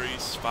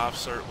 blueberries, 5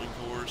 surtling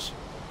cores,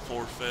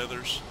 4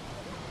 feathers.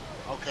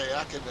 Okay,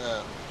 I can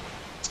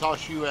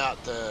toss you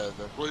out the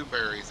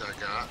blueberries I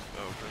got,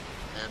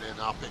 Okay. and then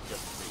I'll pick up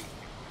the bee.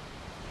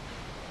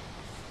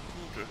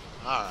 Okay.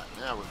 All right,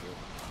 now we're good.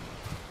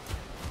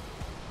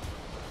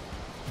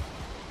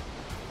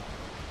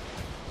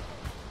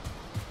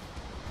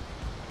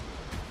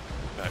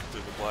 Back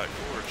through the Black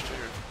Forest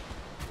here.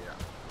 Yeah.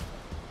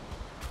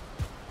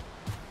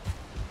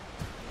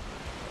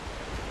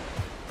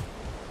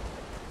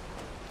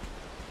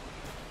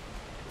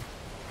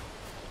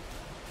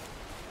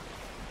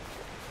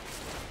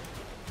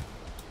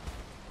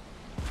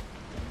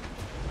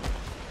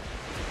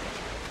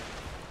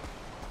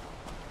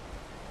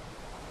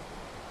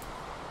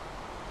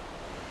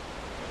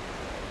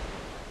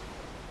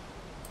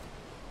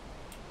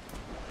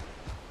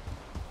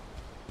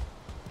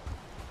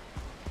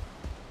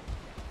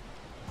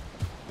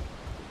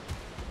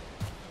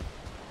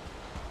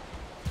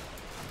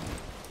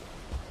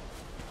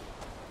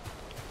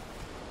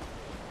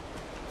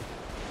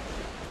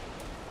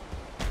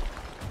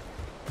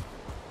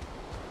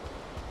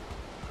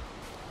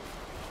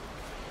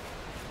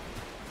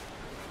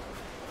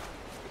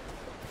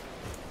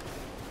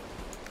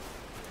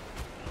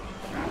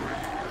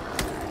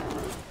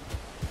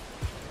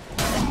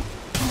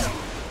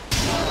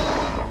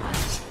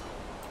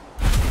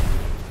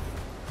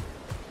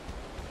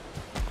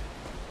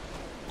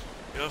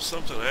 You know,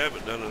 something I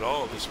haven't done at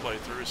all this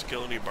playthrough is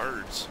kill any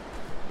birds.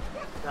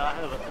 No, I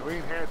haven't. We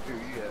ain't had to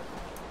yet.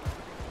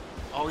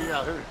 Oh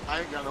yeah,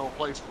 I ain't got no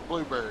place for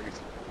blueberries.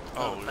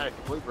 Oh, Got a pack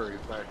of blueberries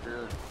back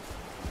here.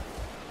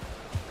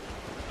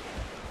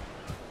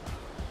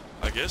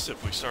 I guess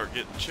if we start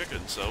getting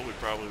chickens, though, we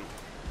probably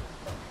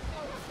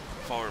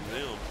farm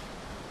them.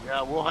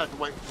 Yeah, we'll have to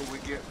wait until we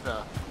get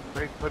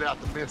they put out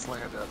the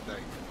Mistlands update.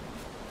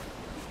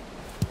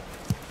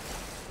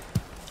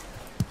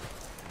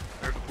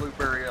 There's a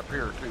blueberry up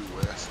here too,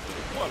 Wes.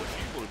 Quite a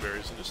few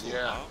blueberries in this little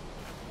Yeah. pile.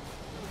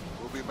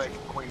 we'll be making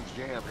Queen's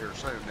Jam here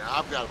soon. Now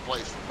I've got a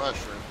place for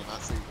mushrooms, and I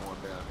see one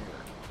down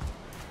here.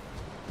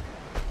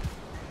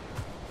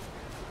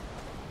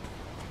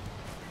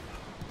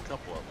 A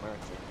couple of them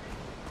actually.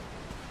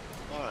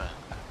 All right.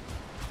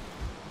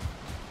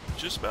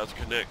 Just about to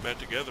connect back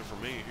together for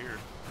me here.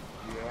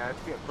 Yeah, it's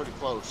getting pretty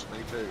close to me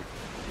too.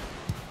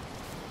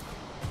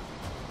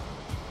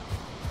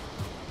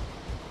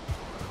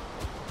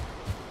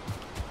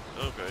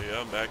 Okay, yeah,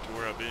 I'm back to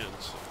where I've been.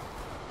 So.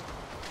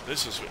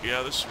 This is where we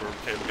got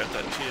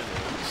that tin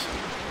is.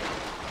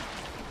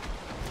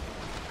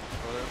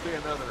 Well, there'll be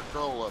another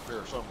troll up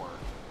here somewhere.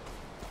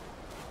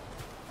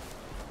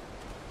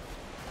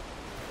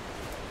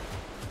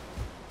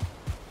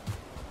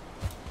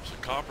 It's a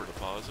copper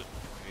deposit.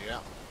 Yeah.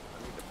 I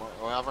need to mark.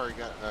 Oh, I've already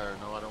got.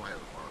 No, I don't have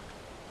it marked.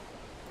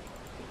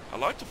 I'd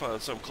like to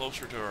find something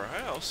closer to our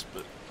house,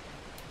 but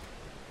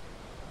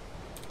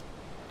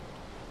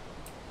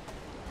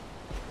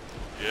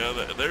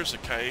yeah, there's a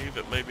cave.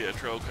 It may be a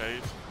troll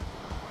cave.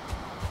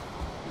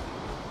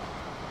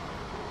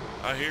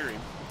 I hear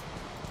him.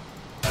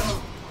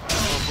 Oh,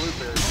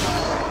 blueberries.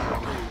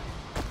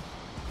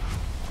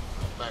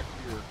 Back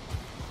here.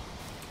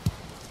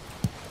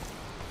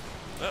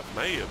 That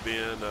may have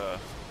been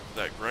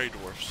that gray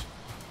dwarfs.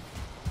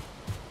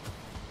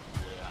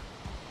 Yeah.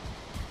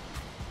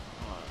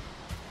 All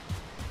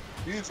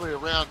right. Usually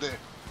around these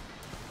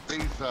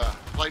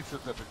places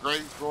that the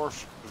gray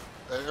dwarfs,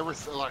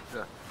 everything like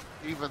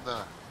even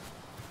the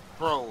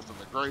trolls and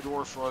the gray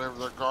dwarfs, whatever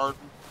their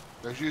garden,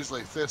 there's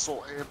usually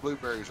thistle and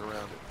blueberries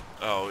around it.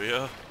 Oh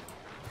yeah.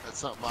 That's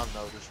something I've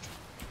noticed.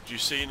 Did you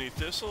see any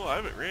thistle? I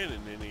haven't ran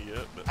into any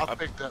yet, but I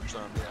picked up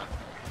some. Yeah.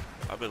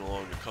 I've been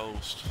along the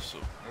coast, so.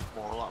 There's a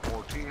lot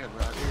more tin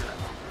right here.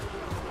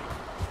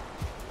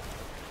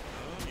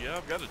 Yeah,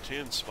 I've got a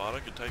tin spot. I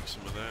could take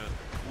some of that.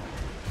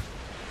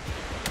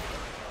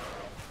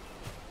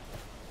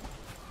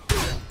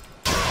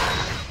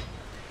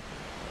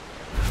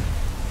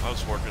 I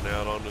was working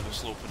out onto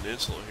this little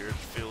peninsula here to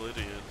fill it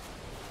in.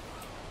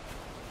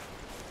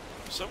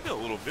 Some kind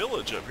of little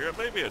village up here. It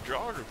may be a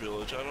jogger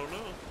village. I don't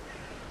know.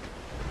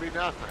 It'd be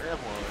nice to have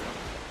one of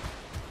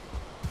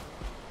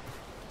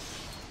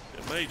them.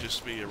 It may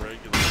just be a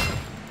regular.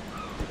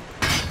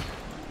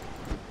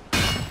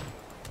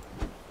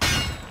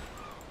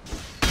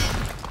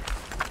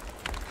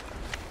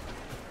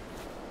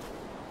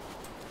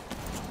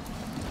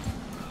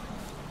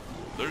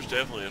 There's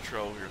definitely a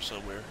troll here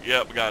somewhere.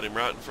 Yep, got him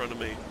right in front of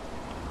me.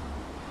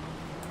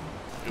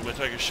 You want me to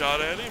take a shot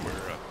at him, or?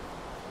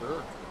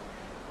 Sure.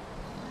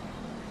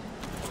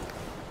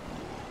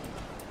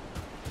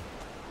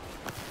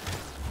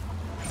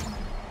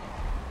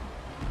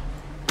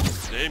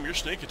 Damn, your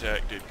sneak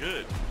attack did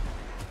good.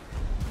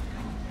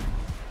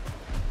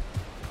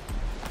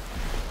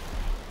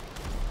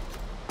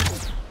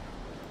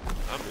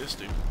 I missed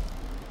him.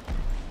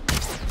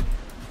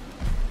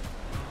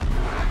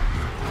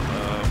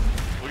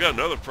 We got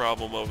another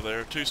problem over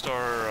there.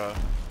 2-star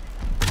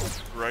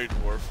gray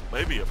dwarf,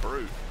 maybe a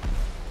brute.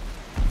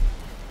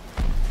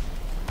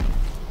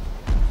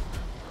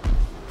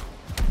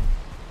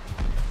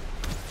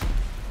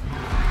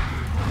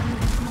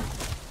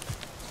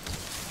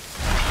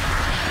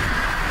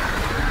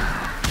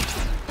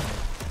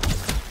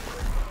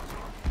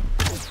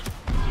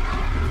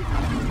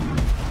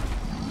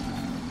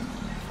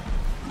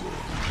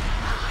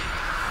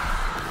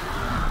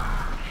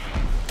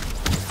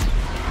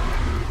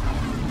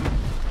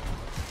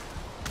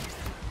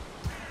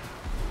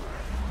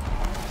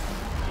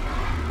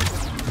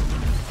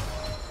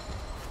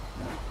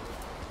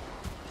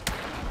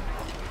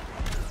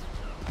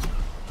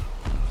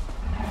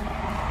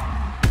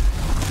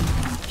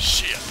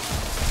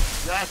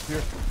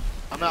 Gotcha.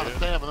 I'm out of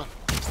stamina.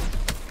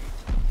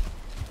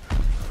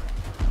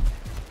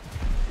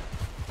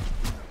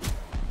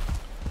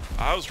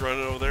 I was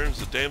running over there and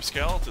the damn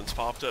skeletons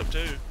popped up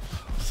too.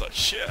 It's like,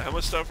 shit, how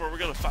much stuff are we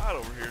gonna fight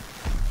over here?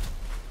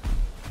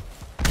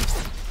 I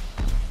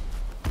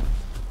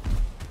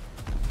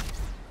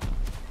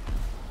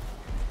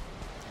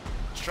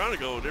was trying to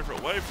go a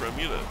different way from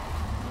you.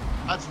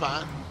 That's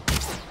fine.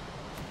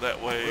 That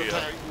way,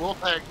 we'll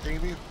tag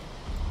team you.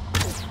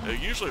 It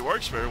usually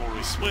works better when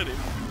we split him.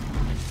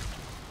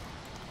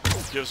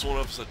 Gives one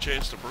of us a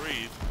chance to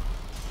breathe.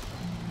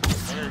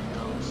 There he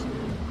goes.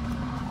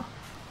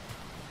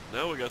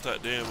 Now we got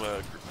that damn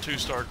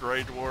 2-star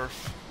gray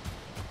dwarf.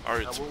 All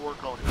right, we'll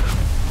work on it.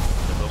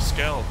 And those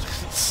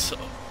skeletons. So.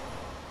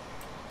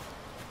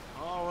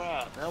 All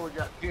right, now we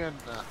got 10.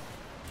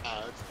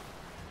 I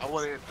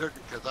went ahead and took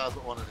it because I was the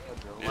one that had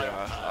the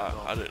Yeah,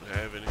 I didn't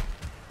have any.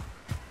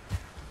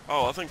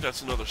 Oh, I think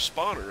that's another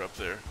spawner up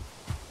there.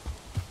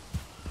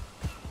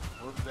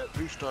 Where did that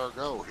 2-star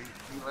go? He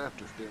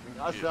left us, didn't he?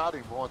 I shot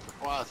him once or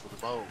twice with a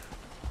bow.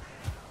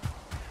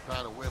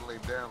 Trying to whittle him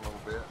down a little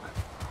bit.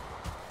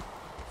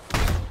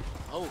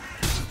 Oh.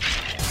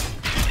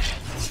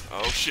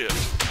 Oh shit.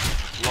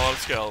 A lot of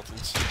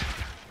skeletons.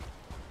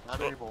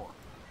 Not anymore.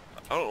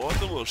 I don't know what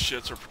them little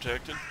shits are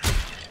protecting.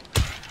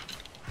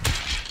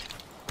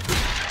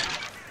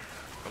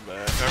 I'm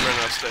back. I ran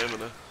out of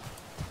stamina.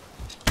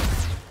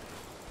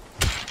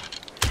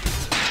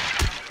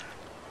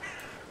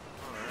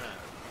 Alright.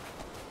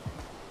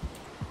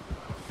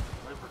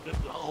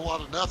 Getting a whole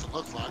lot of nothing,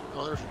 looks like.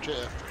 Oh, there's a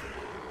chest.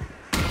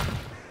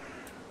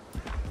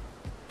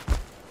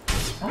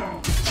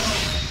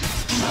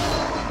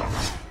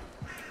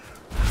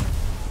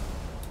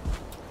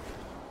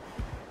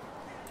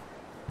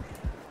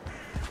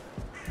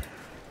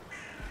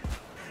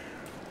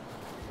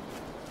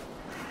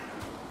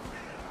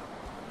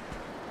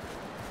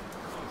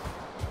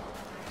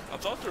 I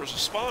thought there was a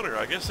spawner.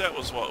 I guess that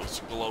was what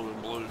was glowing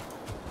blue.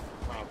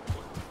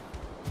 Probably.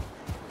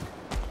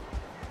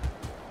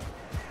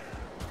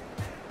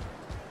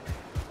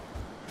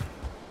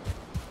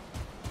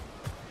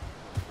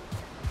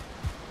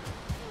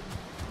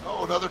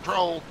 Oh, another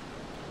troll.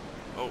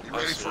 Oh, You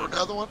ready for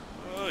another one?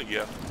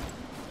 Yeah.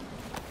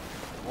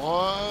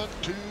 1,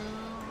 2,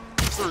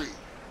 3.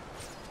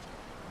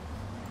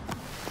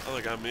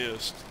 I think I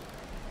missed.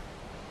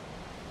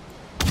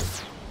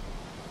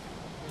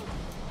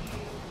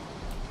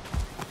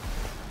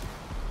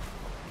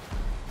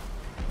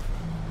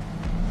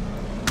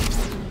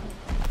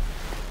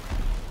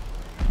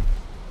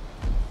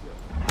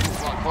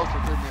 A lot closer to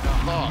me than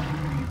I thought.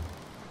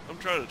 I'm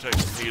trying to take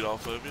some heat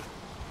off of you.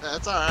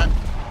 That's alright.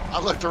 I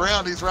looked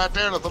around, he's right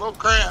there, and I thought, oh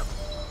crap.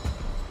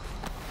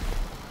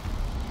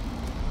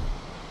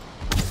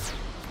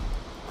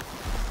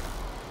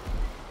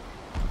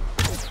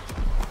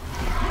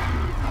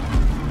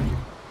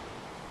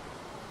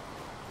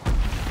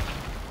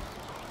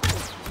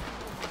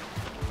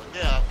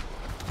 Yeah.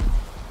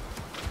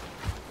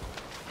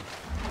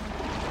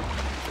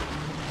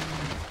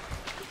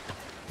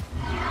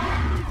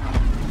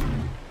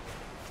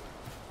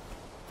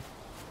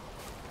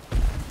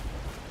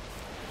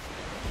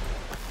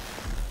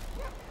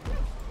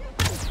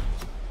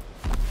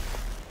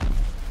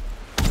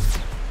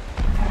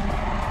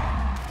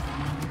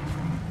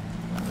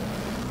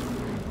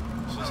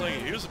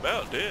 He was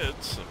about dead,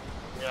 so.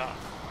 Yeah.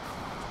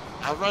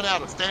 I run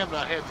out of stamina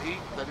I had to eat,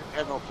 but I didn't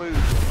have no food.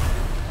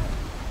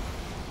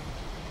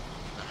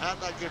 Now, how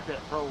did I get that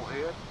troll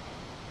head?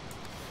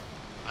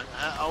 I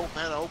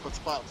had an open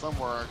spot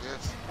somewhere, I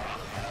guess.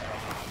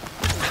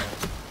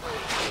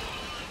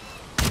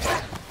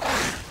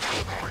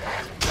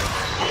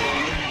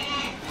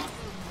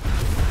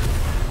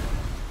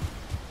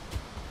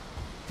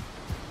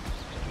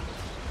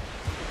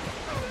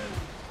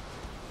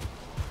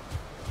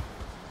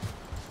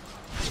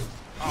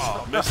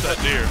 Oh, missed that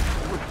deer.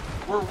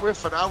 We're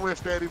whiffing. I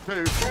whiffed at him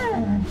too.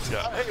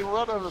 Yeah. Hey,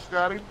 one of us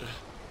got him.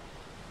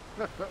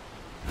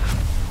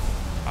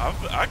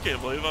 I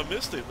can't believe I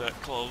missed him that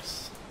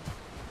close.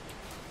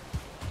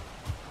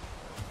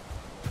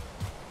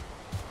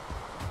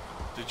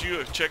 Did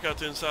you check out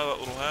the inside of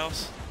that little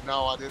house?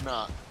 No, I did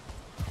not.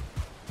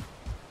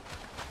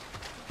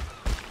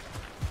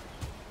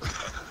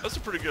 That's a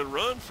pretty good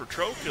run for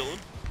troll killing.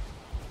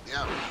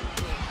 Yeah.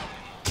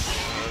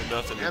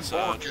 Nothing And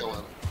inside. boar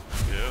killing.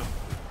 Yeah.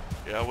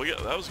 Yeah,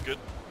 that was a good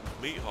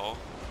meat haul.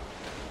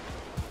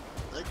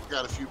 I think we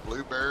got a few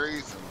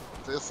blueberries and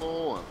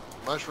thistle and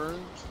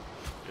mushrooms.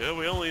 Yeah,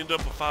 we only end up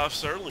with 5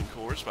 Sterling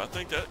cores, but I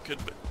think that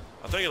could be.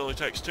 I think it only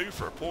takes 2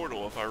 for a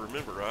portal, if I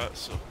remember right.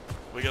 So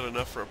we got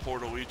enough for a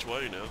portal each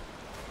way now.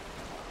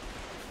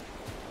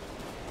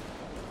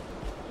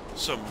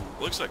 Some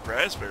looks like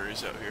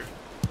raspberries out here.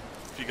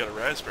 If you got a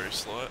raspberry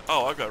slot.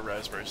 Oh, I got a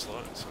raspberry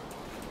slot. So.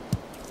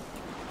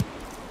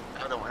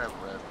 I don't have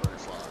a raspberry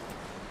slot.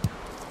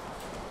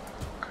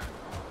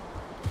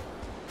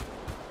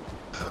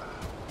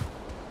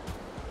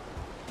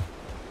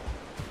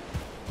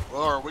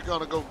 Well, are we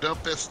gonna go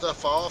dump this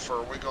stuff off, or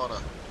are we gonna?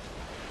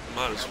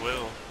 Might as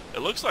well.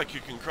 It looks like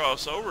you can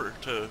cross over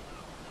to.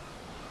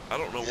 I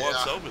don't know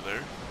what's over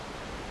there.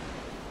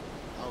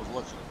 I was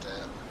looking at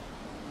that.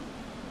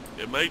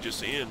 It may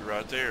just end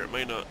right there. It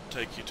may not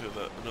take you to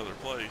another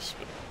place,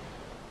 but.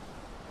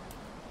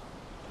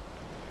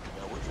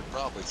 Yeah, we could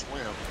probably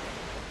swim.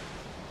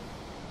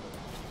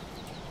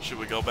 Should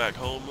we go back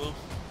home though?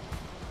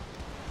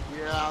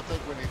 Yeah, I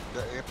think we need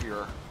to empty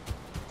our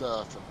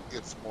stuff and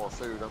get some more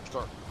food. I'm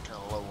starting kind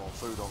of low on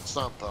food on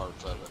some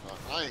parts of it.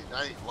 I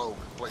ain't low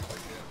completely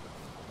yet.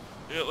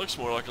 Yeah, it looks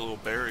more like a little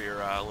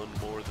barrier island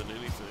more than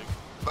anything.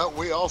 But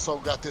we also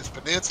got this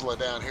peninsula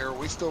down here.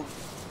 We still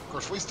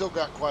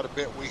got quite a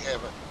bit we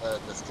haven't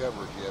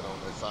discovered yet on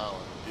this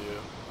island. Yeah.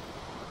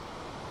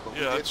 But Yeah,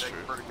 we did that's take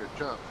true. a pretty good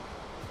chunk.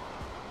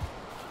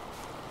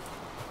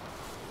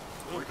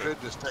 We Okay.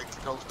 could just take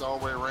the coast all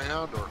the way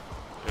around, or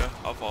Yeah,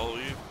 I'll follow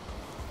you.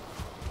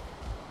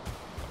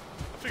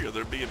 I figured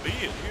there'd be a bee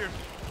in here.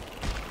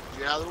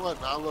 yeah, there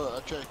wasn't. I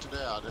checked it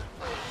out.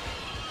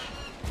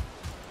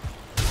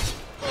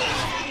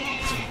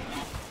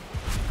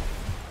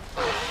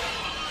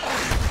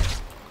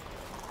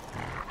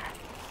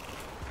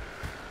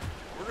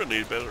 We're gonna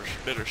need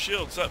better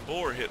shields. That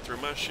boar hit through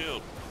my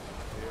shield.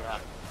 Yeah.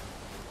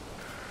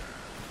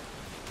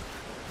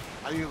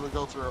 I usually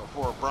go through it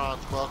for a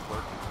bronze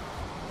buckler.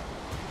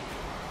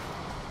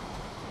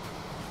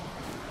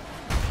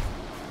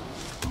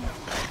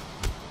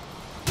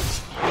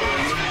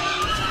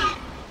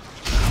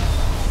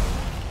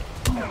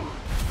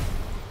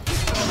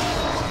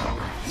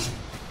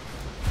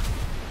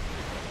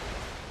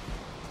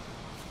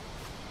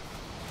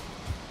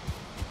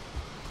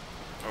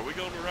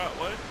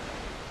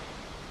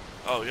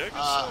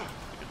 to say.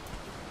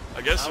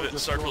 I guess if it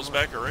just circles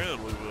going back around,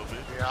 we will be.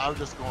 Yeah, I was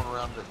just going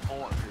around this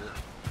point here.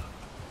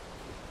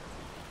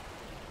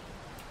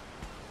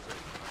 I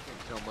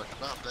can't tell much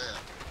about that.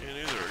 Can't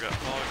either. I got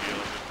foggy on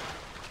me.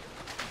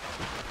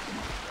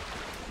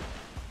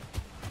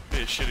 Be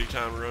a shitty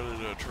time running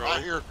into a troll.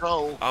 I hear a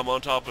troll. I'm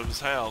on top of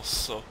his house,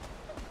 so.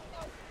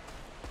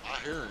 I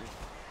hear him.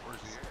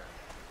 Where's he at?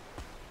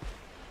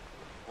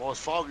 Well, as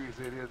foggy as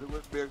it is, it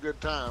wouldn't be a good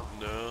time.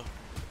 No.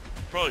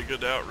 Probably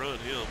good to outrun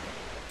him.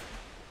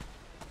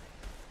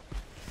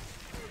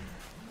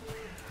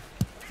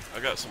 I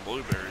got some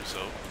blueberries,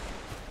 though.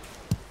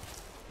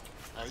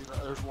 Now, you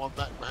know, there's one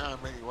back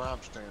behind me where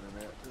I'm standing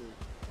at, too.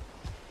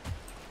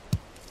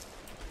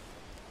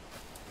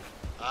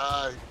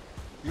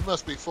 You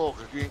must be full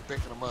because you ain't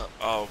picking them up.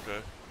 Oh,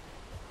 okay.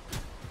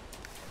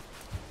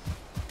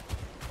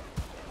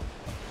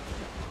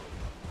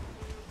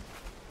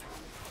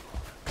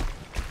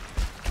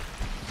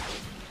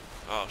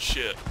 Oh,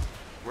 shit.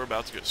 We're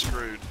about to get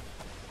screwed.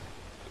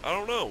 I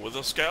don't know. With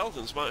those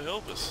skeletons might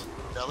help us.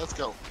 Yeah, let's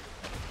go.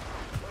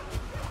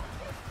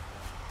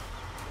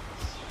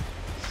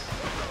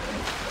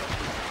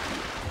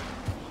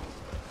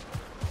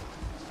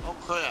 Oh,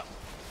 crap.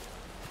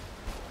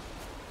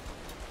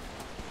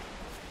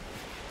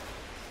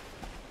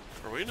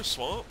 Are we in a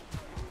swamp?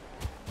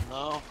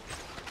 No.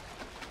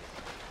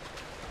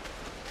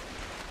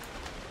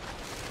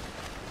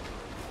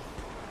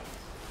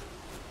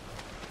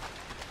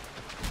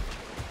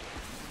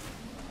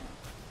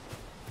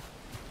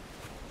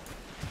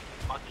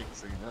 I can't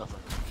see nothing.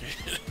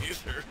 Can't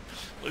either.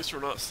 At least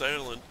we're not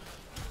sailing.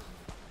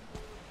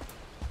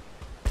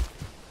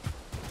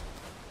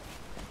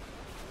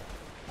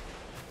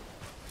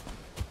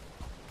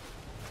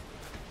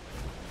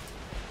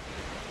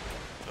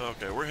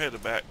 Okay, we're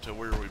headed back to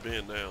where we've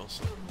been now,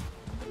 so.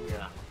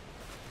 Yeah.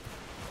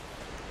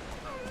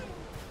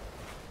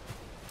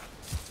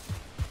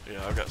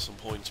 Yeah, I've got some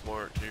points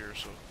marked here,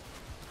 so.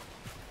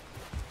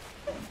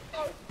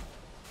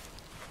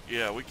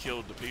 Yeah, we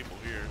killed the people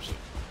here, so.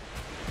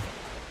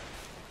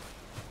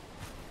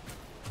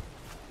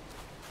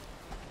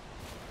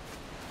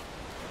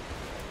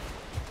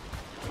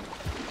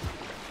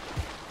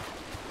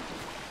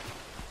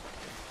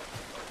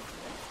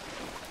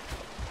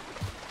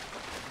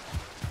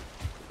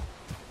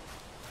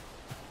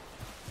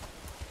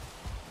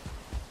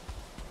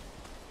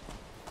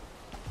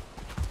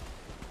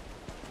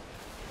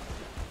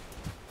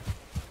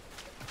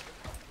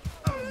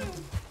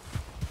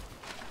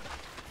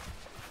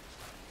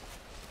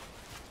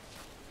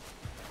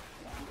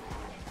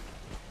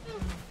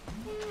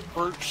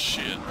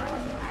 Shit.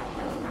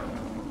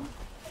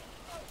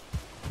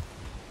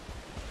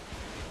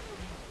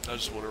 I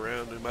just went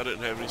around him. I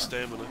didn't have any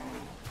stamina. Yeah,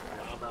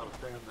 I'm out of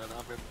stamina and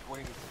I'm in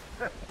between.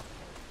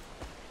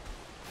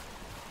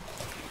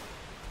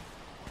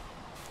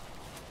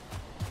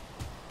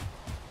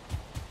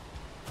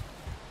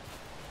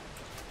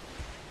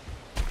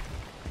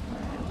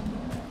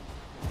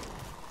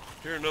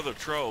 Here, another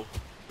troll.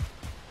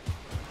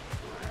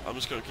 I'm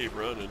just gonna keep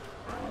running.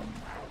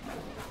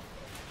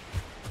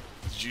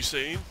 Did you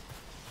see him?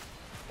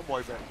 I'm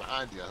way back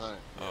behind you, I think.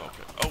 Oh,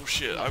 okay. Oh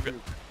shit!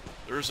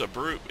 There's a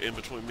brute in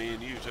between me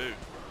and you too.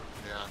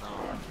 Yeah, I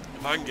know.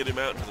 If I can get him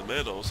out into the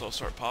meadows, I'll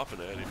start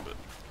popping at him. But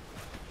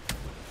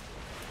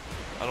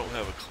I don't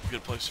have a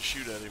good place to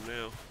shoot at him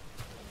now.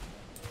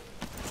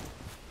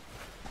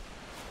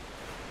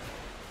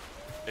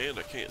 And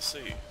I can't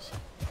see. So.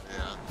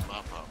 Yeah, that's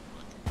my problem.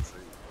 I can't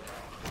see.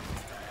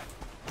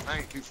 I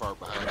ain't too far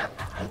behind you.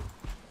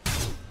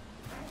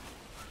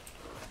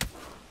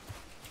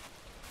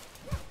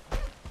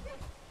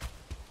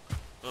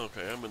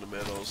 Okay, I'm in the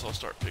meadows. I'll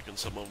start picking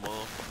some of them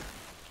off.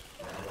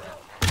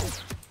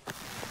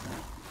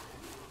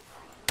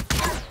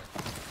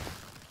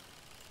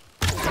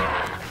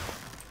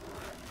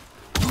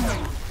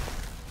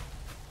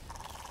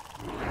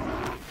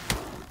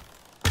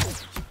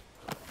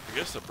 I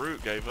guess the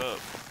brute gave up.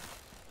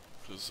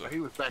 Cause, He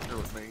was back there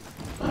with me.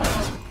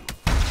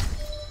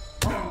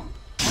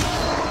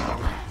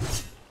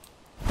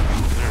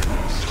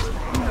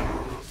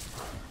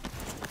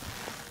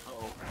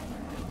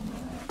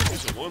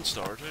 He's a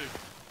 1-star too.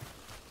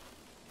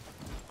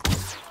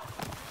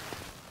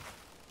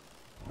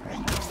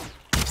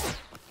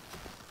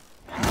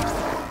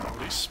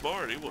 He's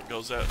smart. He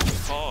goes out in the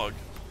fog.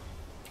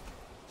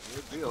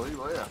 Good deal. He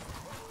left.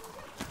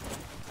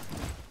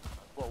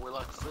 That's what we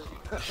like to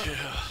see.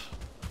 Yeah.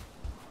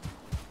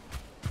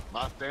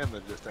 My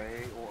stamina just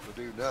ain't wanting to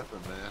do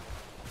nothing, man.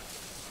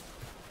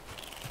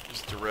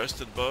 Is the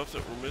rested buff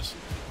that we're missing?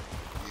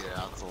 Yeah,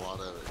 that's a lot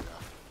of it. Yeah.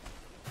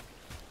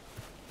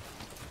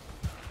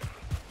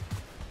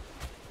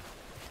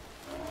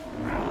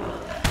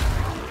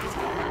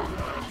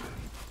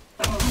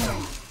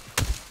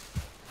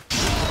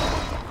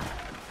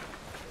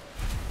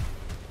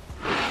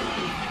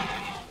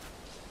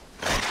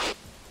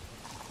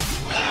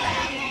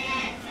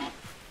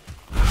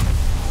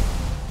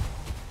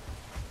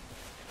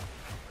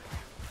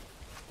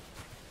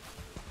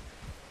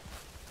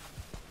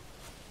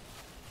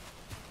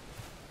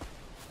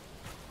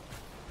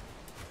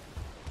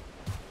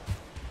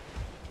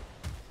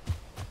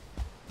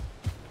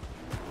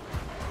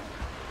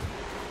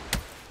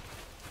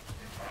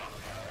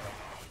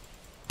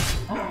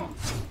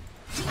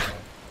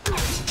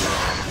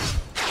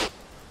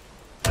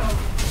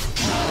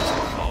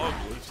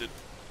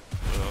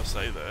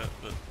 say that,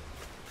 but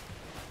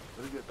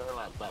We get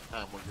daylight about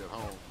time we get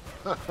home.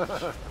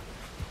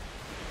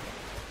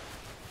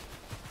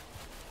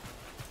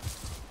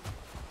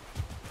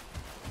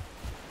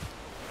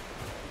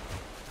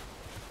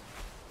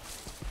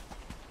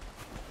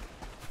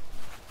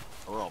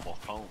 We're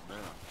almost home now.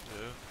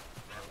 yeah.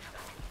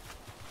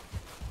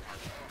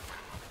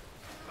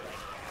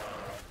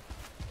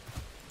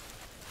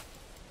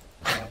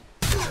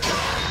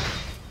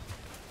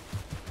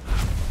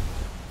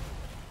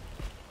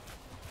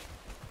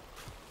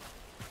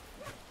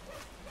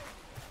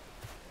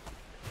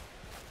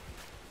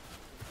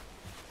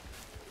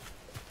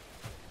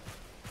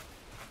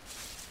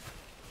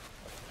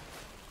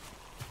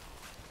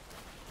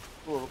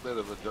 A little bit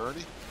of a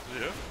journey.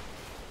 Yeah.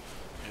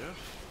 Yeah.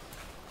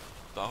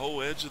 The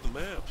whole edge of the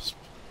map.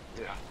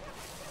 Yeah.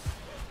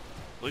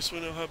 At least we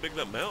know how big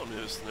that mountain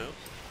is now.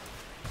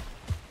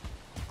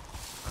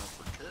 Time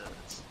for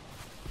cats.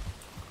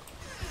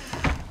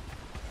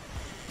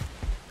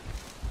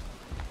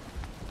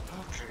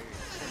 Okay,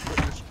 so put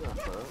this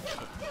stuff up.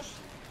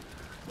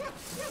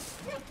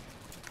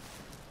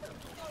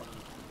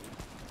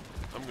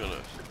 I'm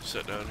gonna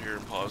sit down here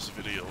and pause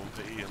the video and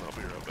pee, and I'll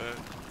be right back.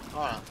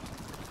 Alright.